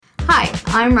Hi,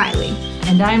 I'm Riley.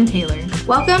 And I'm Taylor.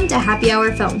 Welcome to Happy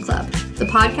Hour Film Club, the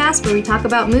podcast where we talk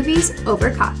about movies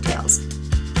over cocktails.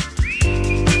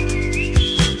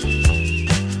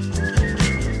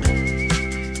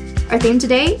 Our theme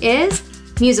today is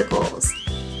musicals.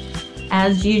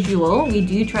 As usual, we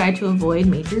do try to avoid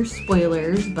major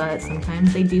spoilers, but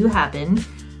sometimes they do happen.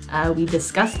 We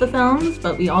discuss the films,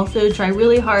 but we also try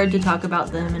really hard to talk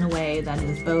about them in a way that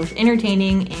is both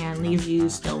entertaining and leaves you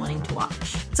still wanting to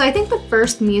watch. So I think the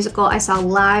first musical I saw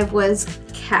live was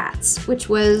Cats, which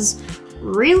was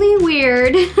really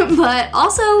weird, but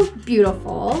also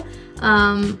beautiful.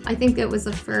 I think it was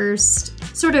the first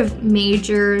sort of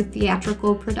major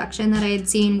theatrical production that I had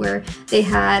seen where they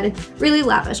had really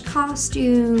lavish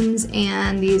costumes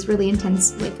and these really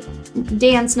intense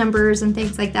dance numbers and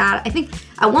things like that. I think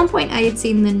at one point I had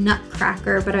seen the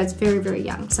Nutcracker, but I was very, very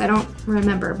young, so I don't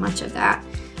remember much of that.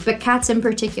 But Cats in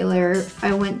particular,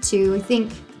 I went to, I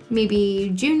think,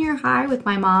 maybe junior high with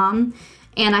my mom,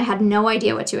 and I had no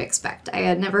idea what to expect. I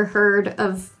had never heard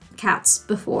of Cats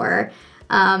before.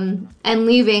 And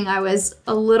leaving, I was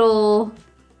a little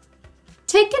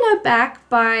taken aback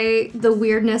by the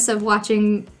weirdness of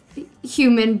watching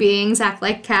human beings act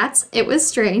like cats. It was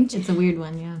strange. It's a weird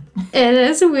one, yeah. It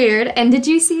is weird. And did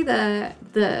you see the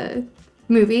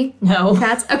movie? No.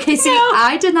 Cats? Okay, see, No.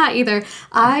 I did not either.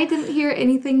 I didn't hear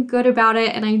anything good about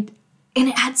it, and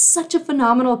it had such a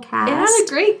phenomenal cast. It had a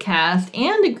great cast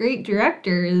and a great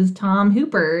director is Tom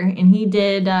Hooper, and he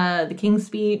did The King's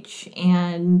Speech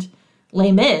and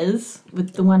Les Mis,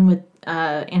 with the one with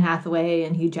Anne Hathaway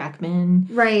and Hugh Jackman.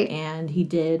 Right. And he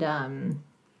did, I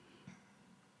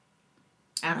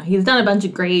don't know, he's done a bunch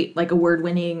of great,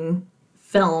 award-winning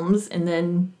films, and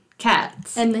then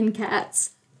Cats. And then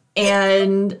Cats.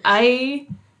 And I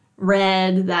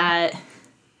read that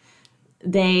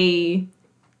they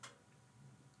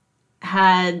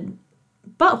had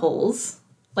buttholes,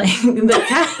 the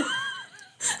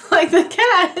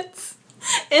cats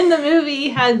in the movie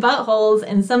had buttholes,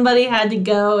 and somebody had to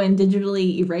go and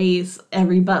digitally erase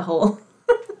every butthole.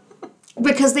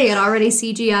 Because they had already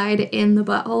CGI'd in the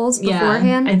buttholes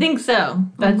beforehand? Yeah, I think so.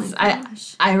 That's oh my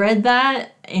gosh. I read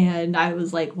that, and I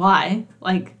was like, why?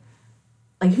 Like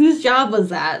whose job was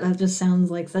that? That just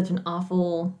sounds like such an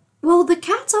awful... Well, the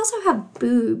cats also have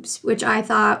boobs, which I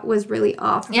thought was really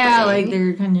off-putting. Yeah,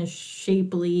 they're kind of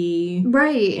shapely.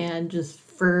 Right. And just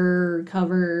fur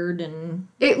covered and...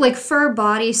 fur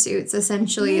bodysuits,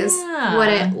 essentially, is what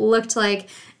it looked like.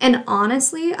 And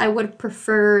honestly, I would have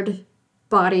preferred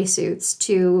bodysuits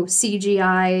to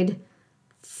CGI'd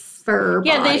fur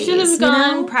bodies. Yeah, they should have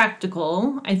gone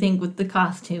practical, I think, with the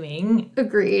costuming.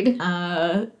 Agreed.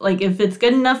 If it's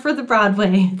good enough for the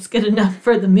Broadway, it's good enough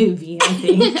for the movie, I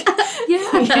think.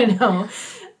 Yeah.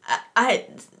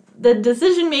 The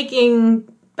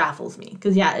decision-making baffles me.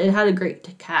 Because, it had a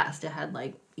great cast. It had,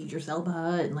 Idris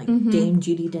Elba and, Dame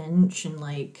Judi Dench and,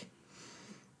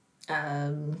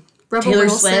 Rebel Taylor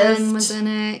Wilson Swift was in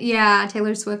it. Yeah,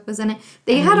 Taylor Swift was in it.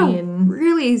 They had a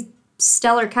really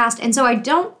stellar cast, and so I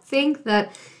don't think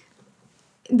that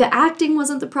the acting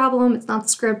wasn't the problem. It's not the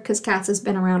script, because Cats has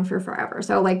been around for forever.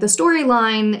 So the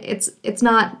storyline, it's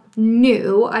not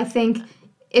new. I think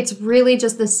it's really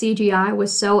just the CGI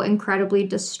was so incredibly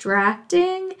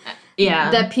distracting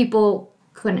that people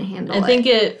couldn't handle it. I think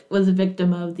it was a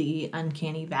victim of the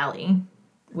uncanny valley,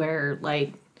 where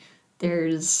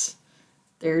there's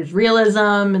realism,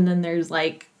 and then there's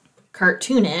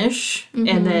cartoonish,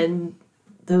 and then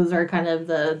those are kind of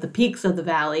the peaks of the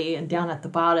valley, and down at the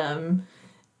bottom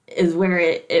is where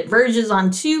it verges on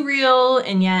too real,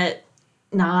 and yet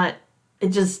not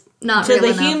not to real the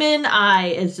enough. human eye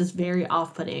is just very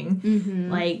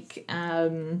off-putting.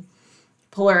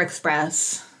 Polar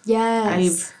Express.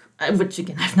 Yes. Which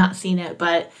again, I've not seen it,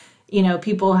 but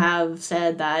people have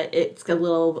said that it's a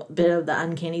little bit of the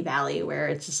uncanny valley where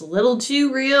it's just a little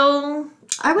too real.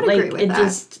 I would agree with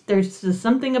that. There's just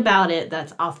something about it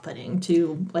that's off-putting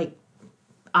to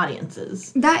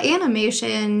audiences. That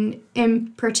animation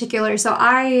in particular, so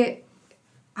I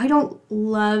don't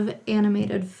love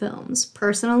animated films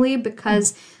personally,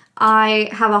 because I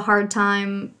have a hard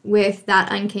time with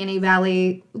that uncanny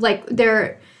valley.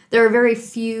 There are very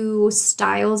few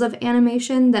styles of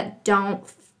animation that don't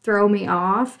throw me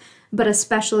off, but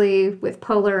especially with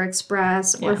Polar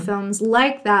Express or films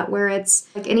like that, where it's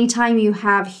anytime you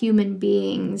have human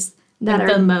beings that are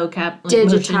the mocap,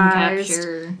 digitized, motion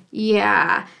capture.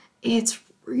 Yeah, it's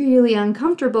really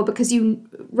uncomfortable because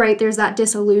there's that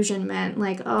disillusionment,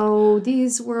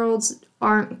 these worlds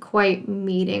aren't quite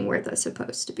meeting where they're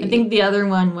supposed to be. I think the other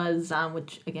one was,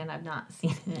 which again I've not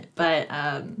seen it, but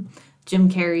Jim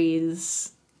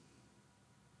Carrey's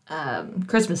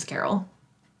Christmas Carol.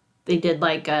 They did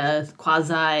like a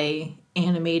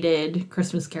quasi-animated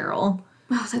Christmas Carol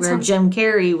where Jim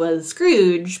Carrey was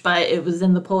Scrooge, but it was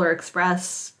in the Polar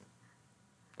Express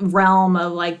realm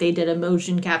of like they did a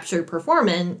motion capture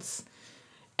performance.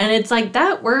 And it's like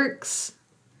that works.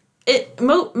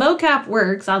 Mocap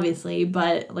works, obviously,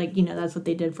 but like, you know, that's what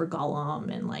they did for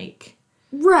Gollum and like...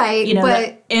 Right, you know,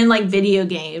 but... in like video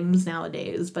games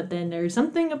nowadays. But then there's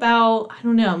something about, I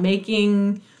don't know,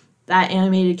 making that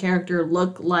animated character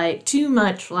look like too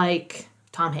much like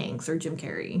Tom Hanks or Jim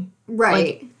Carrey.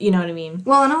 Right. Like, you know what I mean?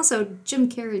 Well, and also Jim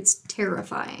Carrey's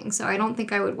terrifying, so I don't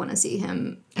think I would want to see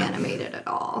him animated at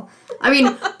all. I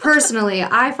mean, personally,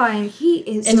 I find he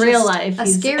is in real life a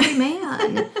scary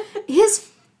man. His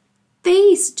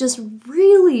face just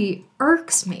really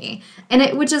irks me,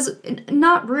 and which is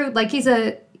not rude. Like he's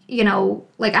a, you know,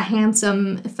 like a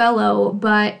handsome fellow,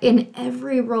 but in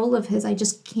every role of his, I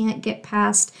just can't get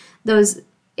past those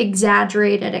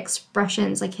exaggerated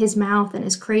expressions. Like his mouth and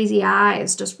his crazy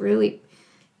eyes just really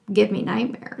give me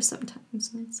nightmares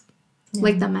sometimes.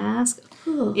 Like The Mask.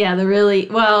 Ugh. Yeah,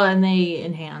 and they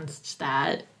enhanced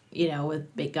that, you know, with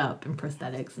makeup and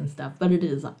prosthetics and stuff. But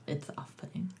it's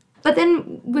off-putting. But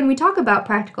then when we talk about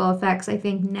practical effects, I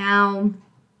think now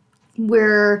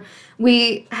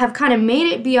we have kind of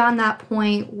made it beyond that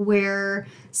point where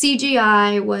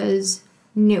CGI was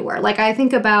newer. Like I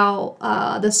think about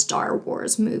the Star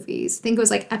Wars movies. I think it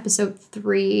was like episode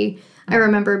 3. I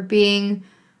remember being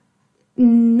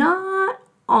not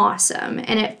awesome.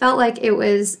 And it felt like it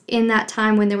was in that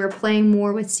time when they were playing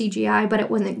more with CGI, but it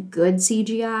wasn't good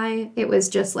CGI. It was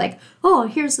just like, oh,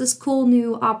 here's this cool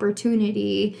new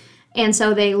opportunity. And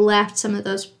so they left some of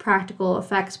those practical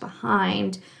effects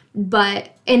behind.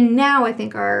 And now I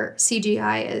think our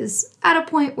CGI is at a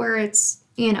point where it's,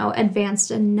 you know,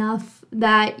 advanced enough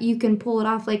that you can pull it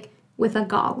off like with a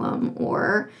Gollum,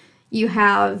 or you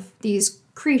have these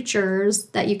creatures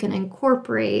that you can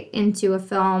incorporate into a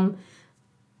film.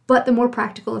 But the more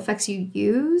practical effects you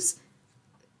use,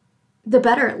 the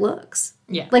better it looks.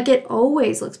 Yeah. Like it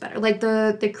always looks better. Like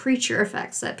the creature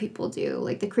effects that people do,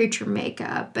 like the creature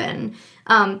makeup and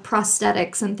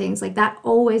prosthetics and things like that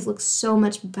always looks so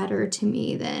much better to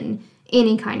me than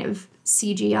any kind of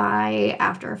CGI,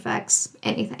 After Effects,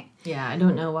 anything. Yeah, I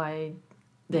don't know why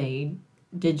they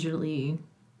digitally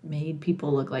made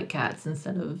people look like cats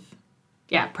instead of,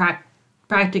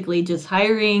 practically just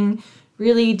hiring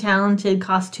really talented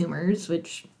costumers,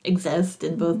 which exist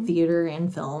in both theater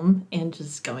and film, and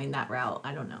just going that route.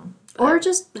 I don't know. Or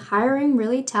just hiring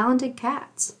really talented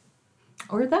cats.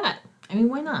 Or that. I mean,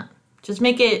 why not? Just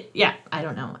make it, I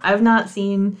don't know.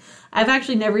 I've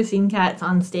actually never seen Cats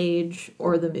on stage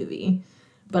or the movie,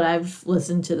 but I've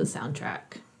listened to the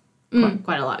soundtrack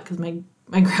quite a lot, because my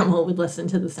grandma would listen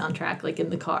to the soundtrack, like, in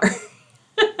the car.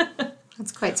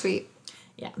 That's quite sweet.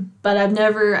 Yeah, but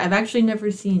I've actually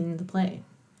never seen the play.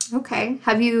 Okay.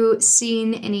 Have you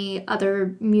seen any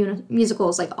other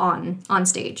musicals, like, on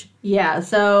stage? Yeah,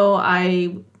 so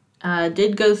I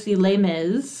did go see Les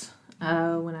Mis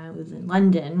when I was in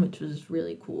London, which was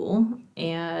really cool.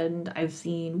 And I've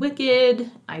seen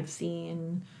Wicked. I've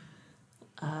seen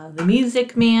The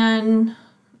Music Man.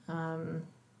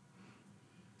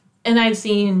 And I've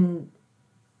seen,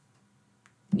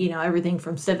 you know, everything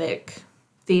from civic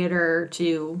theater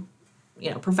to, you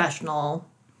know, professional,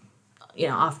 you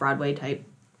know, off-Broadway type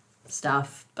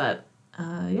stuff. But,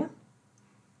 yeah.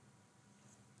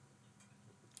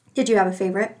 Did you have a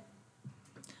favorite?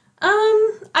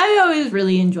 I always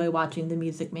really enjoy watching The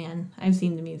Music Man. I've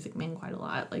seen The Music Man quite a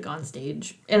lot, like, on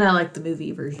stage. And I like the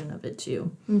movie version of it,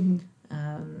 too.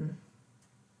 Mm-hmm.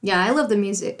 Yeah, I love the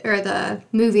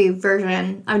movie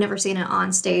version. I've never seen it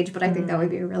on stage, but I think that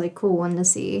would be a really cool one to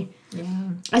see. Yeah.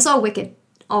 I saw Wicked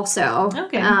also.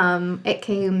 Okay. It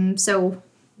came, so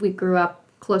we grew up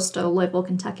close to Louisville,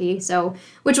 Kentucky,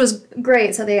 which was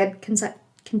great. So they had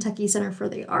Kentucky Center for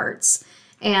the Arts,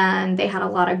 and they had a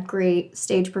lot of great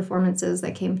stage performances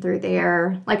that came through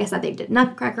there. Like I said, they did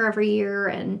Nutcracker every year,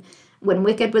 and when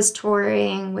Wicked was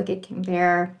touring, Wicked came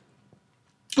there.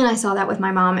 And I saw that with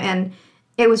my mom, and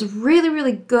it was really,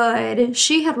 really good.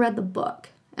 She had read the book,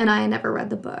 and I had never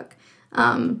read the book.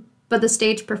 But the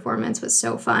stage performance was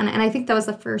so fun. And I think that was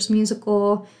the first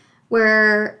musical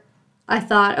where I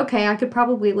thought, okay, I could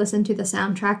probably listen to the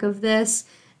soundtrack of this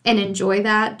and enjoy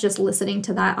that, just listening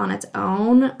to that on its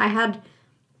own. I had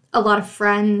a lot of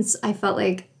friends, I felt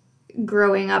like,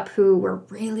 growing up who were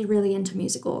really, really into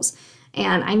musicals.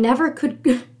 And I never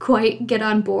could quite get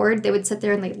on board. They would sit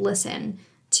there and they'd listen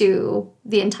to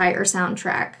the entire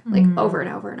soundtrack, like, over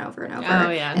and over and over and over. Oh,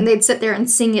 yeah. And they'd sit there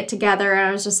and sing it together, and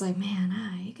I was just like,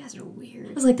 man, you guys are weird.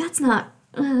 I was like, that's not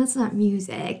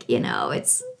music, you know.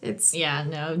 It's yeah,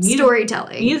 no,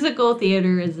 storytelling. Musical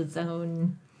theater is its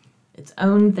own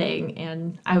thing,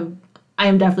 and I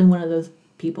am definitely one of those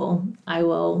people. I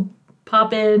will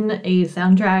pop in a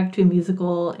soundtrack to a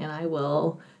musical and I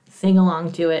will sing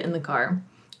along to it in the car.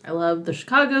 I love the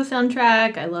Chicago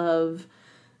soundtrack. I love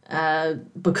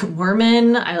Book of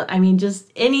Mormon. I mean,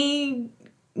 just any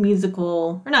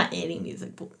musical, or not any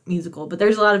musical, but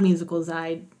there's a lot of musicals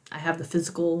I have the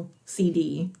physical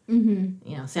CD,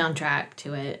 soundtrack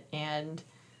to it, and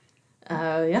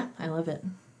yeah, I love it.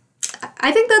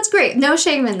 I think that's great. No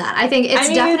shame in that. I think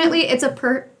definitely it's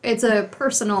a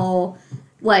personal,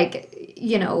 like,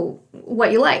 you know,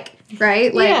 what you like,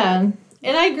 right? Like, yeah,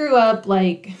 and I grew up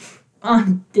like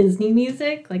on Disney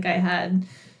music. Like I had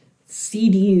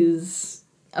CDs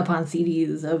upon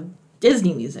CDs of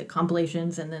Disney music,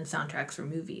 compilations, and then soundtracks for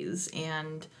movies.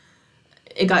 And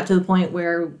it got to the point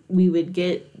where we would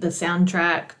get the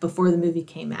soundtrack before the movie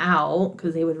came out,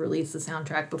 because they would release the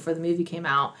soundtrack before the movie came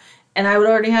out. And I would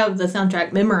already have the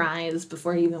soundtrack memorized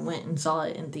before I even went and saw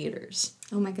it in theaters.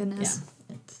 Oh my goodness.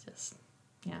 Yeah, it's just,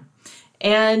 yeah.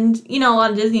 And, you know, a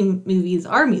lot of Disney movies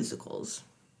are musicals.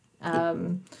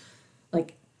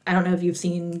 Like, I don't know if you've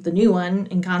seen the new one,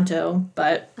 Encanto,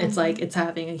 but it's like, it's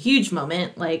having a huge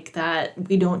moment, like that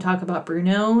We Don't Talk About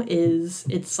Bruno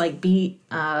it's like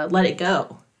Let It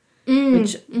Go,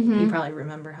 which you probably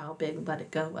remember how big Let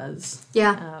It Go was.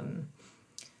 Yeah.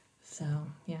 So,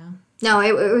 yeah. No,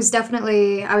 it was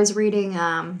definitely, I was reading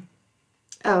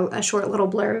a short little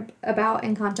blurb about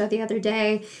Encanto the other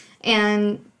day,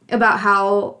 and about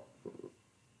how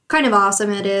kind of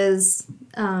awesome it is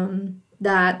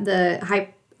that the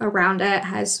hype around it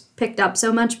has picked up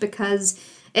so much because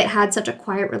it had such a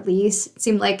quiet release. It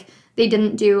seemed like they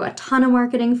didn't do a ton of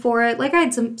marketing for it. Like I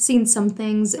had seen some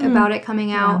things about it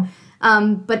coming out,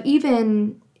 but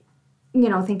even, you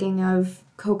know, thinking of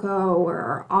Coco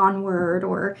or Onward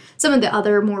or some of the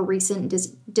other more recent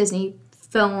Disney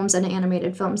films and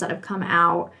animated films that have come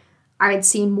out, I'd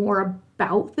seen more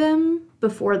about them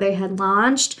before they had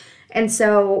launched. And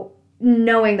so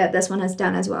knowing that this one has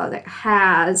done as well as it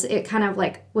has, it kind of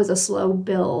like was a slow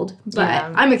build, but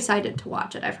I'm excited to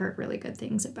watch it. I've heard really good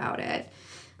things about it.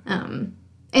 And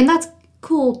that's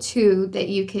cool too, that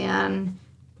you can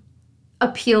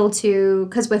appeal to,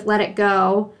 because with Let It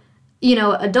Go, you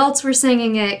know, adults were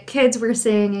singing it, kids were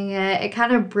singing it. It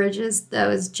kind of bridges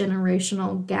those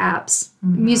generational gaps.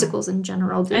 Musicals in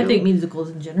general do. I think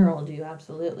musicals in general do,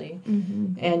 absolutely.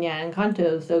 And yeah,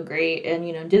 Encanto is so great. And,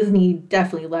 you know, Disney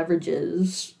definitely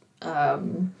leverages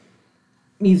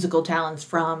musical talents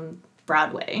from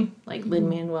Broadway. Like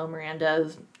Lin-Manuel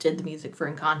Miranda did the music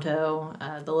for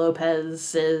Encanto. The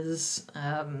Lopez's,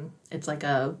 it's like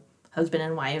a husband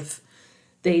and wife.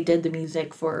 They did the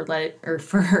music for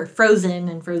Frozen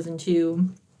and Frozen 2.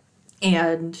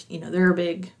 And, you know, they're a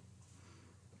big,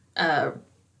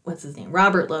 what's his name?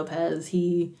 Robert Lopez.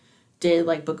 He did,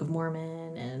 like, Book of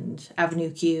Mormon and Avenue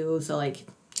Q. So, like,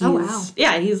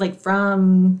 he's, like,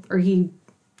 he,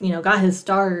 you know, got his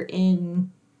start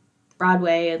in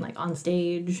Broadway and, like, on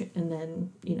stage. And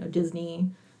then, you know, Disney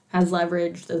has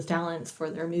leveraged those talents for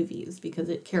their movies because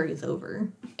it carries over.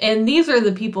 And these are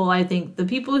the people, I think, the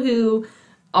people who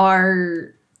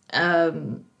are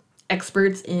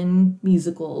experts in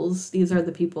musicals. These are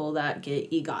the people that get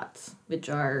EGOTs, which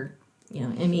are, you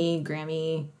know, Emmy,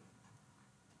 Grammy,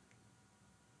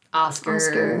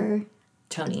 Oscar,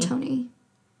 Tony.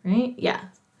 Right? Yeah.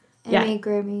 Emmy,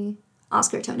 Grammy,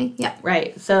 Oscar, Tony. Yeah.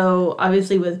 Right. So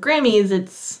obviously with Grammys,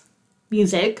 it's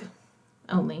music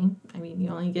only. I mean, you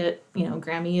only get, you know,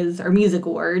 Grammys are music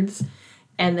awards.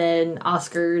 And then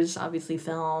Oscars, obviously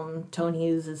film,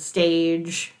 Tony's is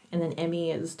stage, and then Emmy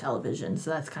is television.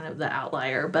 So that's kind of the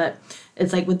outlier. But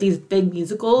it's like with these big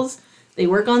musicals, they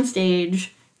work on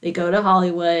stage, they go to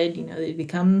Hollywood, you know, they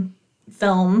become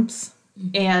films,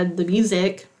 and the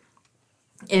music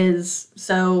is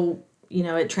so, you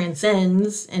know, it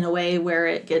transcends in a way where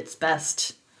it gets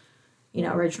best, you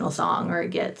know, original song, or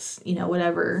it gets, you know,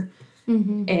 whatever.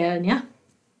 And yeah.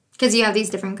 Because you have these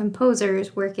different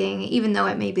composers working, even though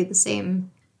it may be the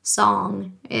same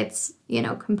song, it's, you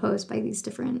know, composed by these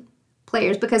different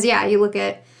players. Because, yeah, you look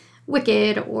at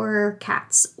Wicked or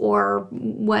Cats or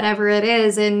whatever it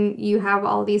is, and you have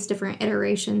all these different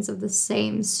iterations of the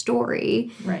same story.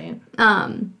 Right.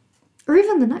 Or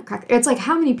even the Nutcracker. It's like,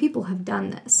 how many people have done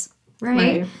this,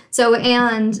 right? So,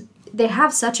 and they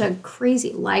have such a crazy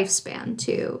lifespan,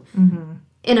 too,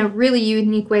 in a really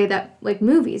unique way that, like,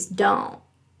 movies don't.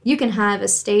 You can have a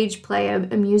stage play, a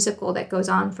musical that goes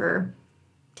on for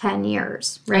 10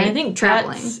 years, right? I think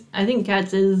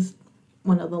Cats is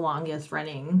one of the longest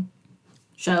running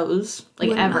shows, like,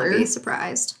 Would ever. not be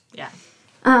surprised. Yeah.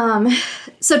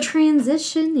 So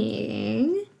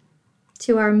transitioning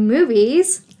to our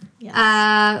movies.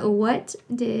 Yes. What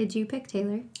did you pick,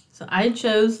 Taylor? So I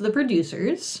chose The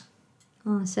Producers.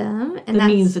 Awesome. And The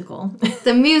musical.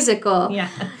 The musical. Yeah.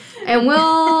 And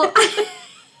we'll...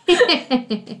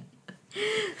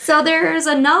 So there's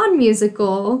a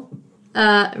non-musical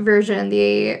version,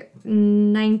 the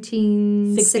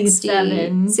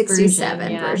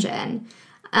 1967 version,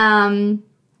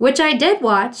 which I did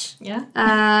watch. Yeah.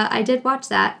 I did watch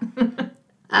that.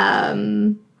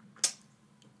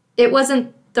 It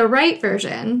wasn't the right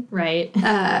version, Right.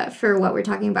 for what we're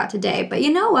talking about today. But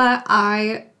you know what?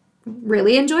 I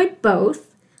really enjoyed both.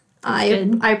 I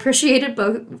appreciated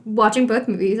watching both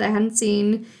movies. I hadn't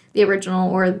seen the original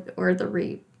or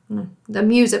the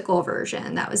musical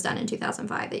version that was done in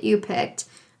 2005 that you picked,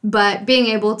 but being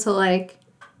able to like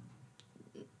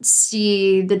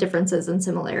see the differences and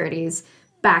similarities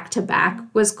back to back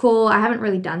was cool. I haven't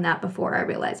really done that before. I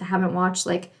realized I haven't watched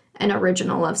like an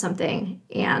original of something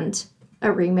and a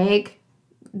remake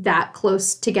that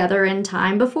close together in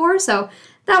time before, so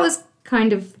that was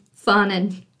kind of fun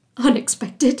and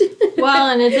unexpected. Well,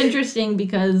 and it's interesting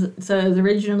because it was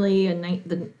originally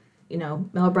Mel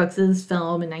Brooks's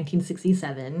film in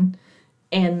 1967,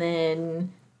 and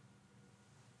then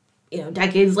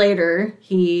decades later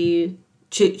he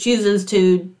chooses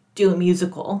to do a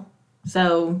musical.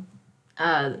 So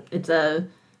it's a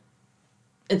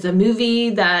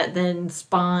movie that then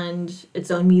spawned its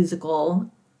own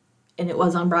musical, and it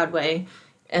was on Broadway,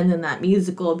 and then that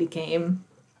musical became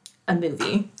a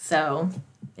movie. So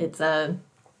it's a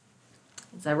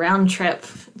round trip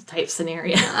type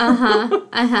scenario.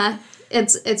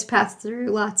 It's passed through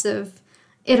lots of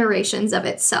iterations of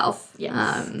itself.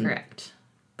 Yes, correct.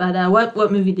 But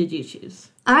what movie did you choose?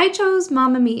 I chose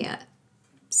Mamma Mia.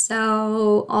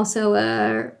 So also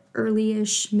a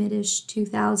early-ish, mid-ish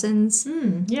 2000s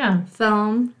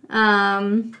film.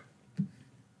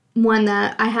 One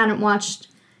that I hadn't watched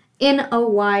in a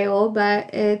while,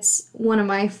 but it's one of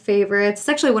my favorites. It's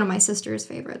actually one of my sister's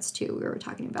favorites, too. We were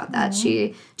talking about that. Mm-hmm.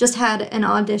 She just had an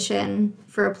audition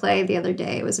for a play the other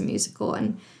day. It was a musical,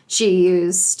 and she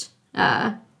used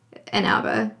an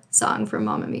ABBA song from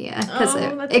Mamma Mia because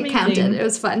it counted. It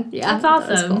was fun. Yeah, that's awesome.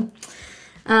 That was cool.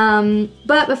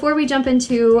 But before we jump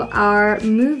into our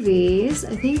movies,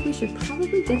 I think we should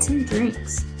probably get some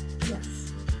drinks.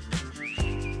 Yes.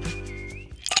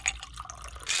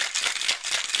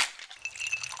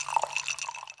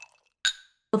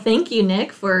 Well, thank you,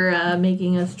 Nick, for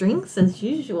making us drinks as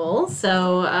usual.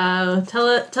 So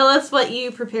tell us what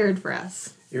you prepared for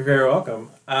us. You're very welcome.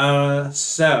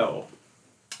 So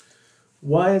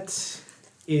what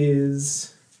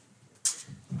is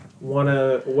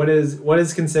what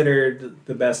is considered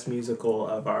the best musical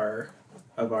of our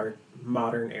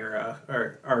modern era,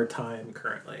 or our time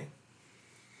currently?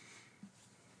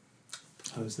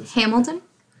 How is this? Hamilton?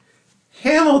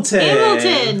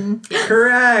 Hamilton!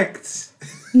 Correct!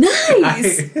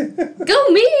 Nice! Go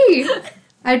me!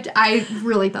 I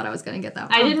really thought I was going to get that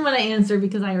one. I didn't want to answer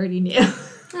because I already knew.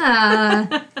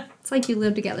 It's like you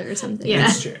live together or something. Yeah.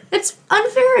 It's true. It's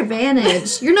unfair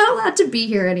advantage. You're not allowed to be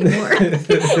here anymore.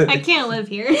 I can't live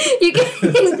here.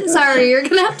 Sorry, you're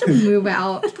going to have to move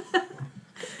out.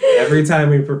 Every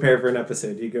time we prepare for an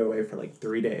episode, you go away for like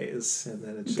 3 days, and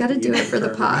then it's got to do it for the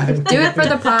pod. Do it for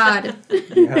the pod.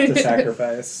 You have to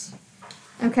sacrifice.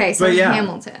 Okay, so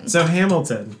Hamilton. So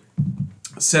Hamilton.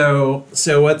 So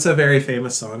what's a very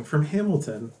famous song from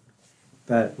Hamilton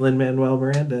that Lin-Manuel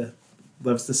Miranda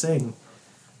loves to sing?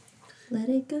 Let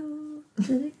it go.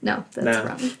 No, that's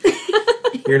wrong.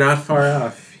 You're not far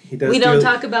off. We don't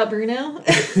talk about Bruno.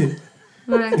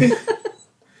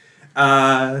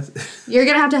 You're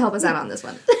gonna have to help us out on this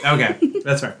one. Okay,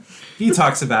 that's right. He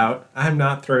talks about, I'm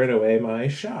not throwing away my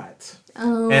shot.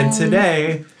 Oh. And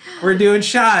today, we're doing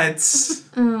shots.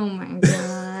 Oh my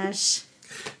gosh.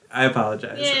 I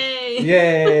apologize.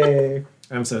 Yay!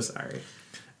 I'm so sorry.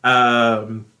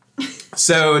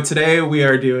 So today we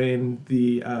are doing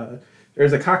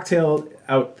there's a cocktail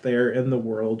out there in the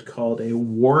world called a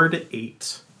Ward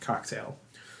 8 cocktail.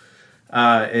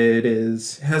 It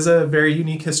has a very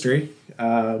unique history.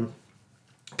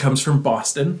 Comes from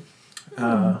Boston.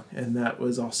 And that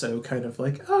was also kind of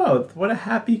like, oh, what a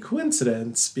happy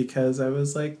coincidence, because I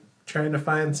was like trying to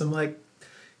find some like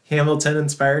Hamilton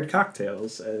inspired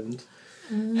cocktails, and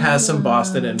has some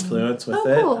Boston influence with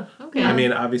it. Cool. Okay. I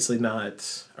mean, obviously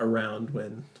not around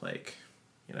when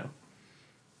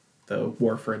the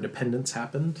War for Independence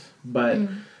happened, but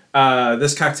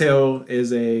this cocktail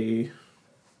is a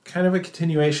kind of a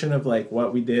continuation of like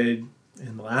what we did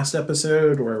in the last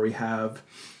episode, where we have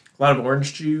a lot of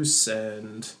orange juice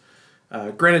and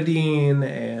grenadine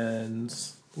and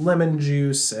lemon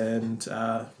juice, and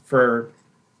for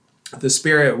the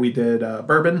spirit we did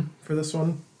bourbon for this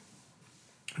one.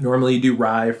 Normally you do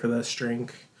rye for this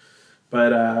drink,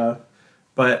 but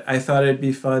I thought it'd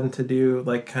be fun to do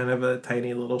like kind of a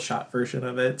tiny little shot version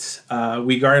of it.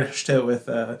 We garnished it with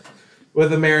a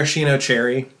maraschino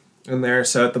cherry in there,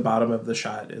 so at the bottom of the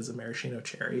shot is a maraschino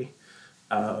cherry.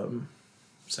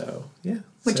 So yeah,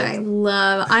 which I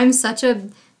love. I'm such a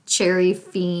cherry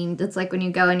fiend. It's like when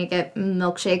you go and you get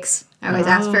milkshakes, I always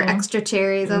ask for extra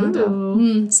cherries on the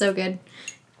top. So good.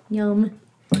 Yum.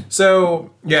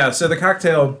 So yeah, so the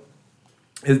cocktail,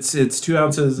 it's 2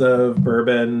 ounces of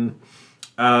bourbon.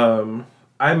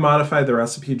 I modified the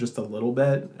recipe just a little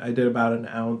bit. I did about an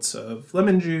ounce of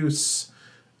lemon juice,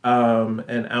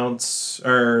 an ounce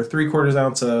or 3/4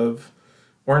 ounce of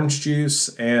orange juice,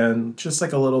 and just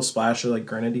like a little splash of like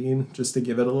grenadine just to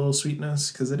give it a little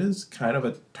sweetness, because it is kind of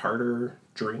a tartar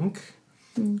drink.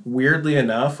 Weirdly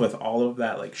enough, with all of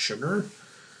that like sugar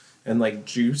and like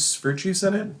fruit juice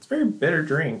in it, it's a very bitter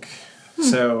drink.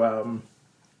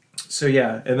 So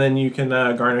yeah, and then you can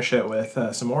garnish it with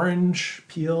some orange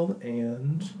peel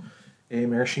and a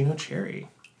maraschino cherry.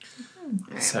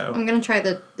 Right. So I'm gonna try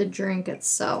the drink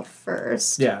itself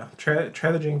first. Yeah, try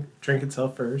the drink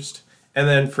itself first. And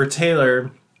then for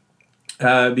Taylor,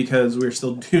 because we're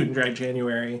still doing Dry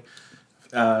January,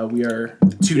 we are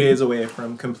 2 days away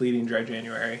from completing Dry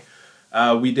January.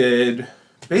 We did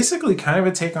basically kind of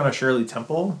a take on a Shirley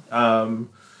Temple.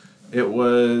 It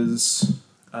was,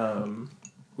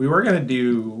 we were going to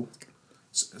do,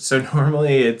 so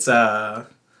normally it's,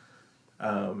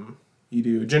 you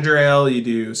do ginger ale, you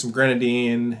do some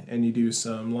grenadine, and you do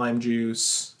some lime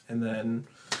juice, and then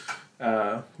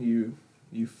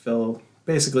you fill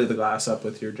basically the glass up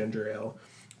with your ginger ale.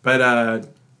 But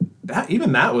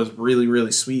that was really,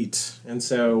 really sweet. And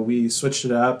so we switched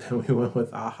it up and we went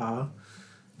with AHA.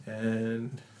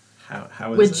 And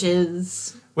how is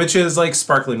it? Which is like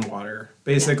sparkling water.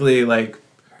 Basically like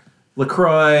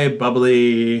LaCroix,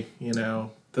 bubbly, I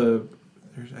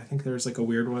think there's like a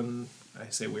weird one. I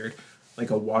say weird.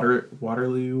 Like a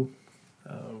Waterloo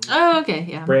okay,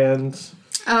 yeah. brand.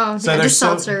 Oh, so yeah, just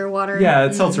seltzer water. Yeah,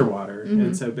 it's seltzer water.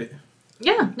 And so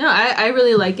yeah, no, I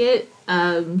really like it.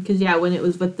 Because, when it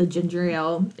was with the ginger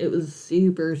ale, it was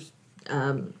super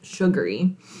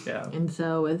sugary. Yeah. And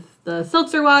so with the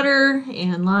seltzer water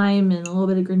and lime and a little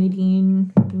bit of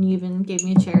grenadine, and you even gave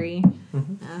me a cherry,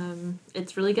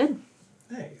 it's really good.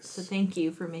 Nice. So thank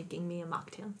you for making me a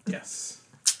mocktail. Yes.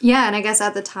 Yeah, and I guess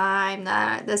at the time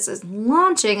that this is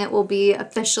launching, it will be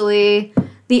officially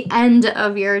the end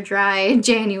of your Dry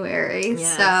January.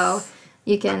 Yes. So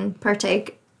you can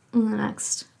partake in the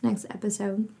next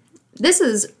episode. This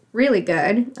is really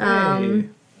good. Hey.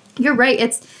 You're right.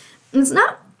 It's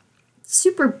not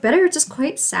super bitter, it's just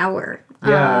quite sour.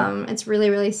 Yeah. It's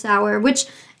really, really sour, which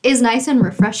is nice and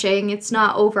refreshing. It's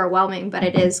not overwhelming, but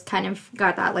it is kind of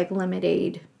got that like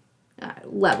lemonade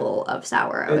level of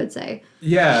sour, I would say.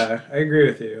 Yeah, I agree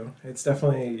with you. It's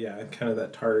definitely, kind of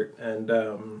that tart. And,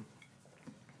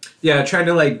 trying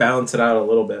to like balance it out a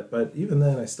little bit. But even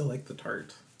then, I still like the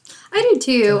tart. I do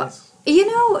too.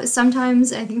 Nice.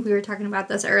 Sometimes, I think we were talking about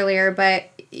this earlier,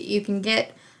 but you can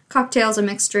get cocktails and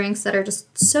mixed drinks that are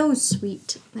just so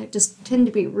sweet. They just tend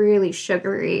to be really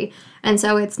sugary. And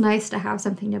so it's nice to have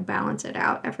something to balance it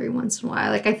out every once in a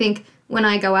while. Like, I think when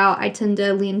I go out, I tend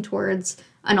to lean towards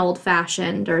an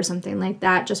old-fashioned or something like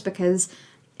that, just because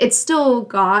it's still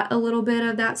got a little bit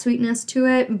of that sweetness to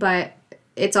it, but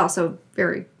it's also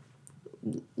very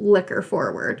liquor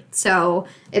forward. So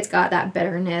it's got that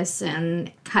bitterness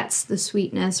and cuts the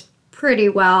sweetness pretty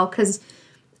well, because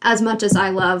as much as I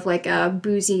love like a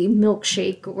boozy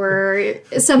milkshake or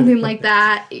something like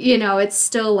that, it's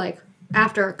still like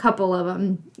after a couple of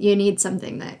them, you need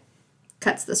something that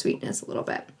cuts the sweetness a little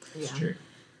bit. Yeah. True.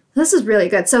 This is really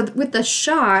good. So with the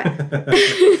shot,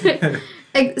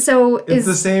 it's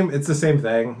the same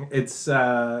thing. It's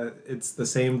the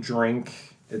same drink.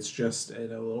 It's just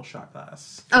in a little shot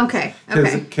glass. Okay.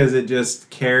 Because it just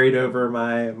carried over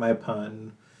my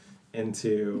pun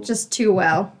into just too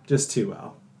well.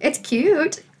 It's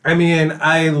cute. I mean,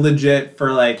 I legit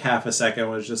for like half a second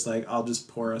was just like, I'll just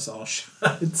pour us all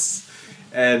shots,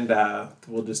 and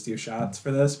we'll just do shots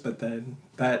for this. But then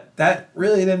that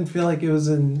really didn't feel like it was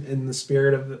in the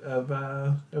spirit of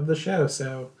the show.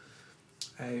 So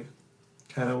I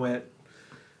kind of went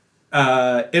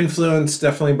influenced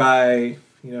definitely by,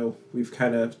 we've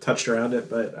kind of touched around it,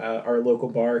 but our local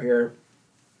bar here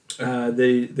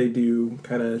They do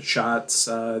kind of shots.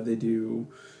 They do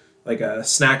like a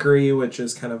snackery, which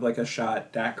is kind of like a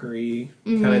shot daiquiri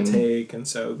kind of take, and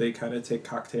so they kind of take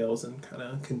cocktails and kind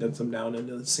of condense them down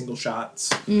into single shots.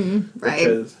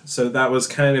 Right. So that was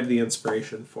kind of the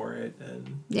inspiration for it,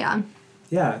 and Yeah.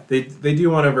 yeah, they do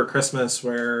one over Christmas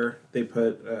where they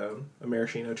put a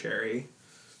maraschino cherry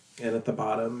in at the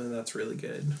bottom, and that's really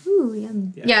good. Ooh,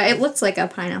 yum. Yeah, it looks like a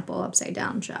pineapple upside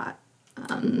down shot,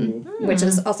 which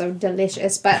is also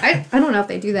delicious. But I don't know if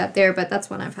they do that there, but that's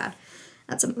one I've had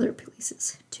at some other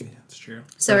places too. Yeah, that's true.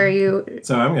 So are you?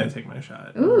 So I'm gonna take my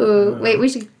shot. Ooh, wait, we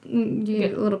should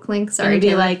do a little clink. Sorry, It'd be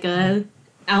Taylor. like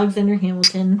Alexander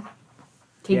Hamilton.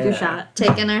 Take your shot.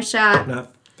 Taking our shot.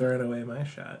 Not throwing away my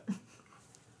shot.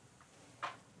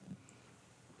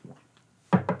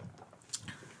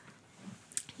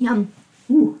 Yum.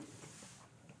 Ooh.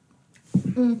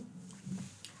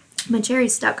 My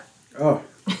cherry's stuck. Oh,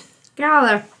 Get out of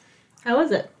there. How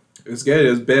was it? it was good. It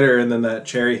was bitter, and then that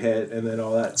cherry hit, and then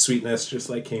all that sweetness just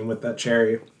like came with that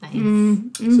cherry. Nice.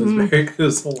 So it was very good. It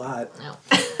was a lot. No.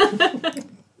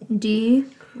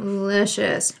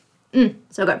 Delicious.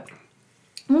 So good.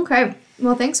 Okay.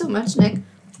 Well, thanks so much, Nick.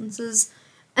 This is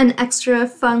an extra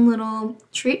fun little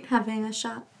treat having a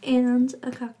shot and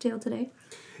a cocktail today.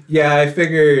 Yeah, I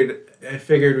figured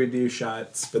we'd do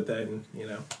shots, but then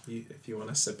if you want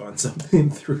to sip on something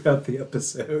throughout the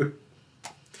episode,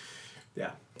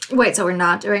 yeah. Wait, so we're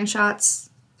not doing shots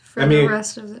for the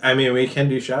rest of the... I mean, we can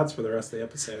do shots for the rest of the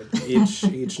episode.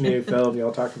 Each new film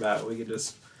y'all talk about, we could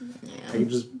just I can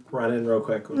just run in real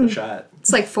quick with a shot.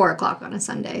 It's like 4 o'clock on a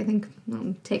Sunday. I think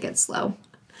we'll take it slow.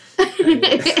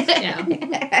 Yeah.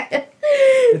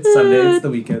 It's Sunday. It's the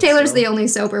weekend. Taylor's the only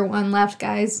sober one left,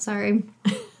 guys. Sorry.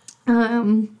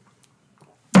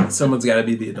 Someone's got to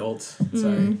be the adult.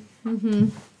 Sorry. I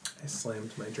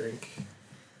slammed my drink.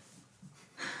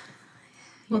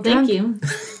 Well, thank you.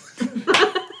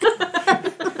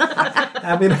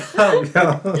 Happy to help,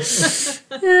 y'all.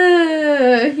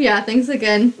 Yeah, thanks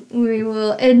again. We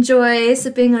will enjoy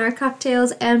sipping our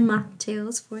cocktails and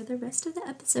mocktails for the rest of the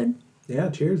episode. Yeah,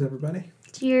 cheers, everybody.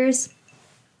 Cheers.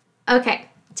 Okay,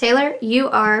 Taylor, you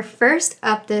are first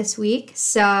up this week,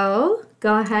 so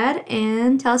go ahead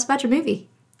and tell us about your movie.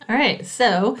 All right,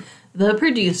 so The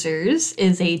Producers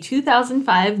is a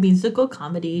 2005 musical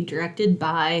comedy directed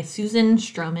by Susan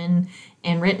Stroman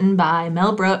and written by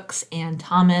Mel Brooks and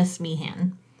Thomas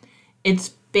Meehan. It's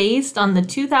based on the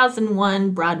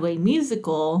 2001 Broadway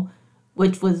musical,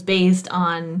 which was based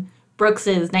on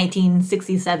Brooks's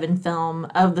 1967 film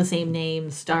of the same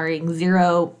name starring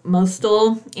Zero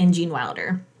Mostel and Gene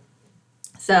Wilder.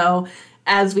 So,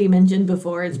 as we mentioned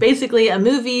before, it's basically a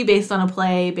movie based on a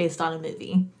play based on a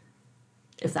movie,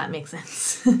 if that makes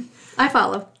sense. I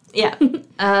follow. Yeah.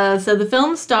 So the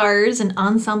film stars an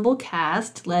ensemble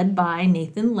cast led by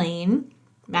Nathan Lane,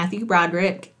 Matthew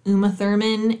Broderick, Uma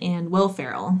Thurman, and Will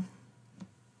Ferrell.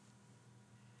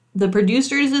 The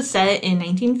Producers is set in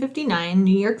 1959,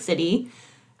 New York City.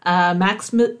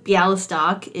 Max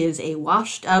Bialystock is a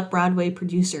washed-up Broadway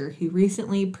producer who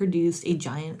recently produced a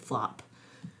giant flop.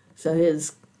 So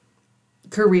his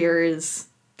career is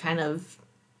kind of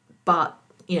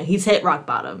he's hit rock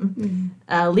bottom.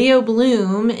 Leo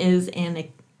Bloom is an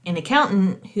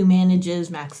accountant who manages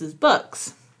Max's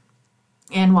books.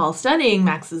 And while studying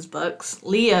Max's books,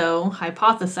 Leo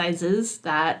hypothesizes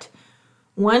that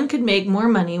one could make more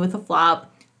money with a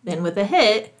flop than with a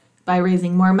hit by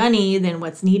raising more money than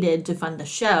what's needed to fund a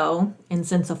show. And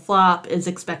since a flop is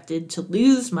expected to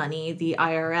lose money, the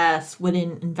IRS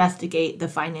wouldn't investigate the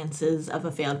finances of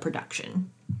a failed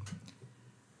production.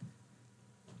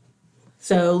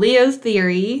 So Leo's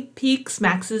theory piques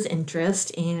Max's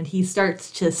interest, and he starts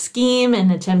to scheme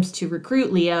and attempts to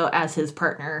recruit Leo as his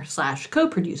partner /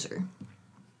 co-producer.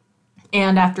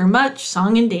 And after much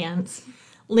song and dance,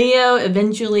 Leo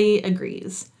eventually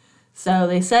agrees. So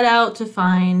they set out to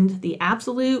find the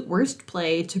absolute worst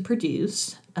play to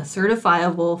produce, a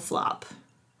certifiable flop.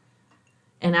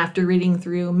 And after reading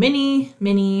through many,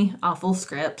 many awful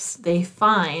scripts, they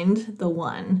find the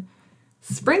one.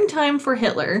 Springtime for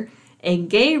Hitler, a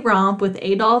gay romp with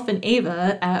Adolf and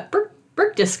Ava at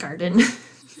Berchtesgaden.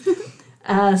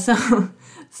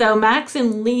 So Max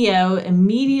and Leo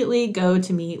immediately go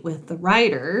to meet with the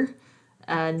writer,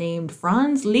 named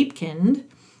Franz Liebkind,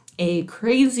 a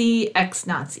crazy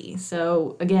ex-Nazi.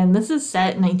 So again, this is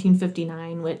set in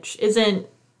 1959, which isn't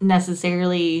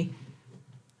necessarily,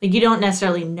 you don't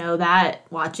necessarily know that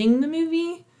watching the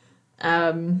movie.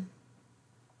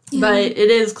 But it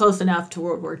is close enough to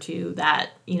World War II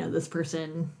that, this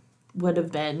person would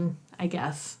have been, I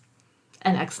guess,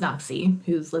 an ex-Nazi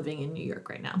who's living in New York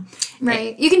right now.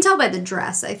 Right. You can tell by the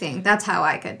dress, I think. That's how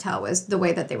I could tell, was the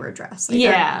way that they were dressed. Like,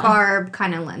 Yeah. their garb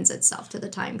kind of lends itself to the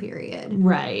time period.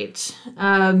 Right.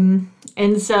 And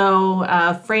so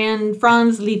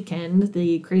Franz Liebkind,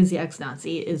 the crazy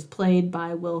ex-Nazi, is played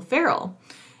by Will Ferrell.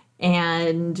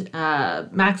 And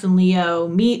Max and Leo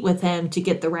meet with him to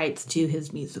get the rights to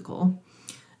his musical.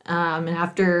 And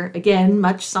after, again,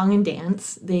 much song and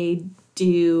dance, they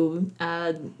do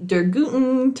Der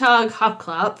Guten Tag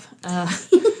Hopklap.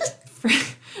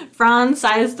 Franz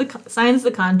signs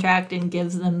the contract and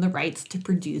gives them the rights to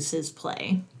produce his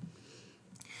play.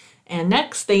 And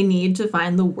next, they need to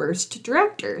find the worst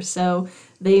director. So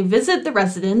they visit the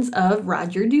residence of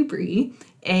Roger Dubree,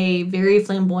 a very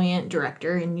flamboyant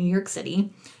director in New York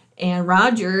City. And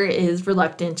Roger is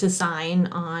reluctant to sign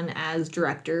on as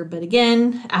director, but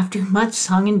again, after much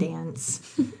song and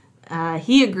dance,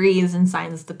 he agrees and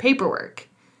signs the paperwork.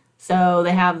 So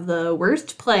they have the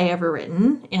worst play ever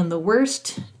written and the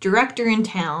worst director in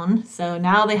town. So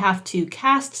now they have to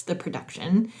cast the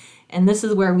production. And this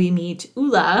is where we meet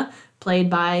Ulla, played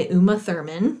by Uma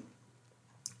Thurman.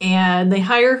 And they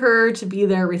hire her to be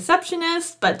their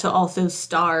receptionist, but to also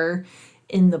star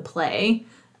in the play.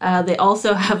 They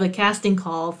also have a casting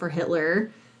call for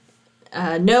Hitler.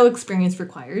 No experience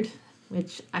required,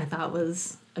 which I thought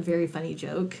was a very funny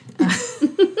joke.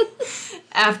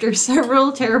 After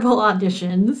several terrible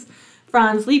auditions,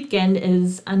 Franz Liebkind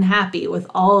is unhappy with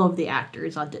all of the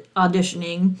actors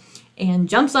auditioning and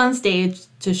jumps on stage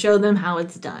to show them how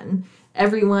it's done.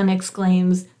 Everyone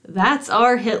exclaims, "That's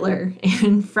our Hitler,"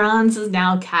 and Franz is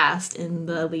now cast in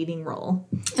the leading role.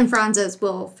 And Franz is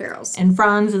Will Ferrell's. And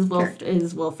Franz is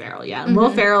Will Ferrell, yeah. And Will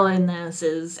Ferrell in this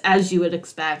is, as you would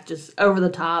expect, just over the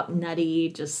top, nutty,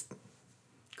 just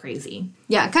crazy.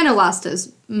 Yeah, kind of lost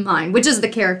his mind, which is the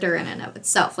character in and of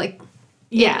itself. Like,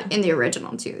 yeah, in the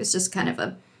original too, it's just kind of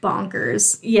a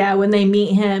bonkers. Yeah, when they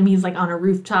meet him, he's like on a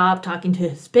rooftop talking to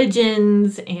his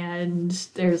pigeons, and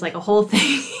there's like a whole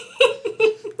thing.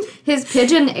 His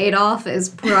pigeon Adolf is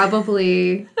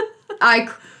probably I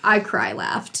cry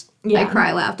laughed. Yeah. I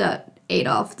cry laughed at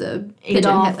Adolf the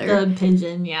pigeon Hitler. The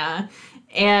pigeon, yeah.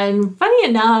 And funny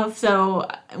enough, so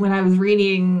when I was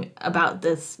reading about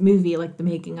this movie, like the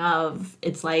making of,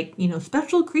 it's like,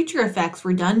 special creature effects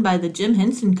were done by the Jim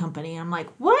Henson Company. And I'm like,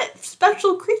 what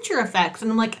special creature effects?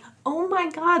 And I'm like, oh my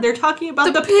God, they're talking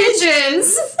about the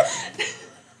pigeons.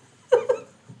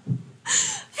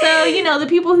 So, the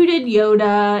people who did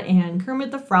Yoda and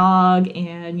Kermit the Frog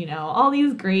and, all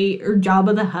these great, or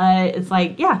Jabba the Hutt, it's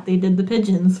like, yeah, they did the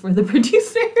pigeons for the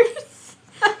producers.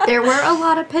 There were a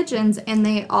lot of pigeons, and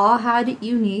they all had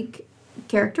unique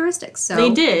characteristics. So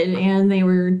they did, and they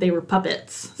were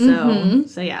puppets. So,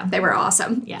 so yeah. They were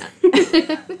awesome. Yeah.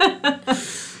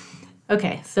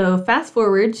 Okay, so fast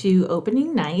forward to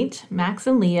opening night. Max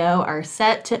and Leo are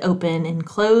set to open and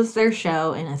close their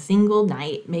show in a single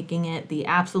night, making it the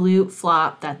absolute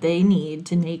flop that they need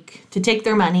to take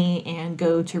their money and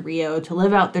go to Rio to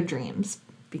live out their dreams,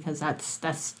 because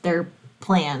that's their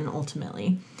plan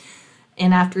ultimately.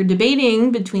 And after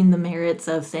debating between the merits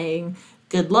of saying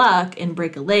good luck and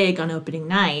break a leg on opening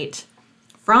night,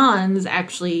 Franz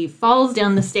actually falls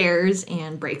down the stairs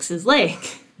and breaks his leg.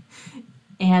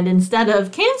 And instead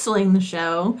of canceling the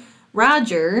show,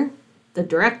 Roger, the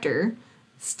director,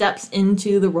 steps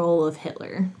into the role of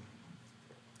Hitler.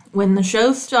 When the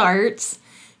show starts,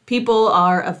 people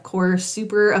are, of course,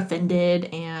 super offended,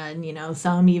 and,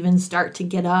 some even start to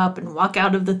get up and walk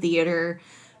out of the theater.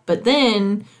 But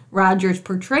then Roger's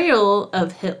portrayal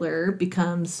of Hitler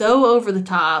becomes so over the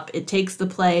top, it takes the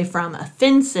play from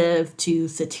offensive to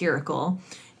satirical.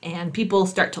 And people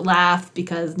start to laugh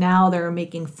because now they're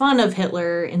making fun of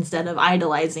Hitler instead of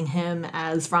idolizing him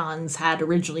as Franz had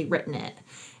originally written it.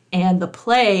 And the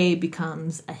play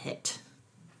becomes a hit.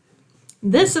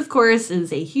 This, of course,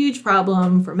 is a huge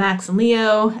problem for Max and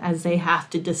Leo as they have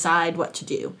to decide what to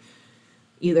do.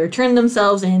 Either turn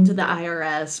themselves into the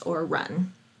IRS or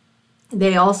run.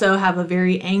 They also have a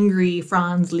very angry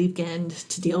Franz Liebkind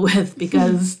to deal with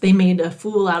because they made a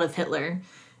fool out of Hitler.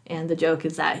 And the joke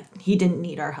is that he didn't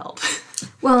need our help.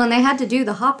 Well, and they had to do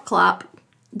the hop clop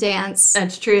dance.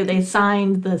 That's true. They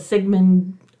signed the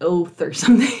Sigmund oath or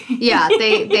something. Yeah,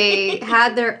 they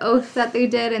had their oath that they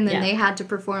did, and then they had to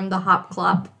perform the hop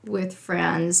clop with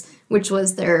Franz, which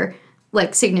was their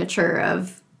signature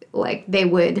of they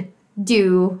would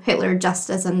do Hitler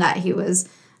justice, and that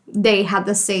they had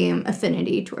the same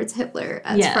affinity towards Hitler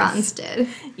as Franz did.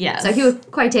 Yes. So he was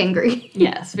quite angry.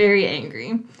 Yes, very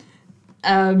angry.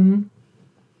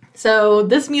 So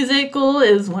this musical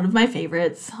is one of my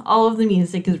favorites. All of the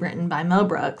music is written by Mel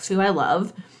Brooks, who I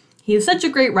love. he is such a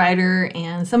great writer,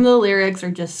 and some of the lyrics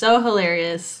are just so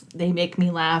hilarious. They make me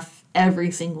laugh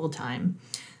every single time.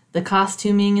 The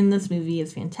costuming in this movie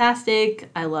is fantastic.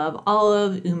 I love all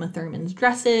of Uma Thurman's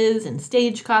dresses and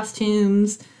stage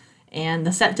costumes, and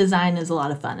the set design is a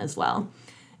lot of fun as well.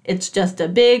 It's just a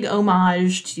big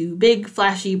homage to big,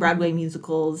 flashy Broadway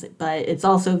musicals, but it's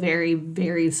also very,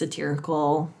 very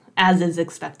satirical, as is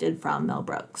expected from Mel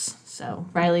Brooks. So,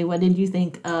 Riley, what did you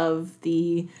think of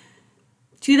the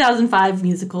 2005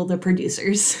 musical, The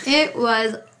Producers? It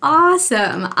was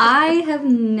awesome. I have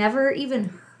never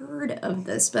even heard of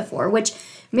this before, which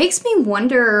makes me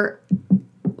wonder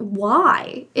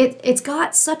why. It's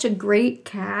got such a great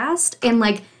cast, and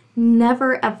like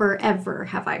never ever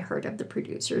have I heard of The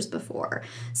Producers before.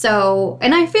 So,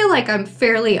 and I feel like I'm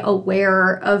fairly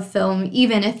aware of film,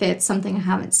 even if it's something I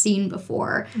haven't seen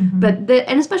before. But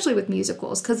and especially with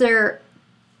musicals, because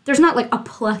there's not like a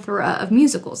plethora of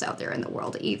musicals out there in the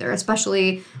world either,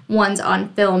 especially ones on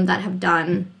film that have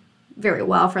done very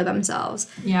well for themselves.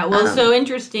 Yeah, well, so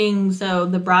interesting. So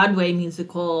the Broadway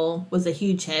musical was a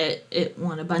huge hit. It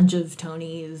won a bunch of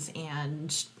Tonys,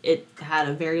 and it had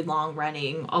a very long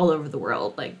running all over the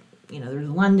world. Like, there's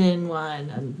a London one,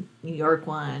 a New York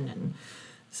one, and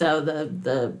so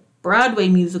the Broadway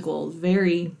musical is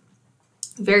very,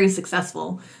 very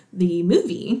successful. The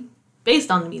movie,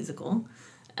 based on the musical,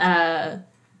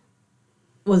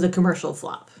 was a commercial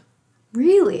flop.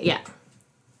 Really? Yeah.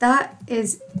 That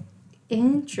is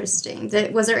interesting.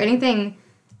 Was there anything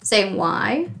saying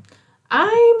why?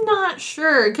 I'm not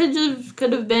sure. It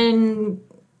could have been,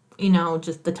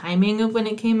 just the timing of when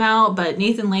it came out. But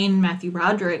Nathan Lane and Matthew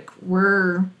Broderick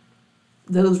were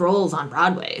those roles on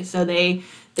Broadway, so they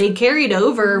carried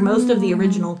over most of the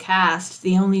original cast.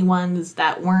 The only ones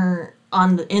that weren't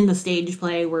in the stage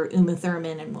play were Uma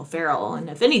Thurman and Will Ferrell. And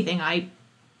if anything, I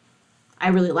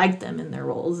really liked them in their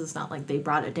roles. It's not like they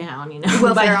brought it down,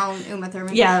 Will Ferrell and Uma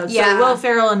Thurman. Yeah, so Will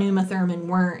Ferrell and Uma Thurman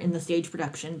weren't in the stage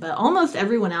production, but almost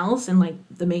everyone else in, like,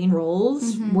 the main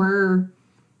roles were,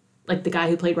 like, the guy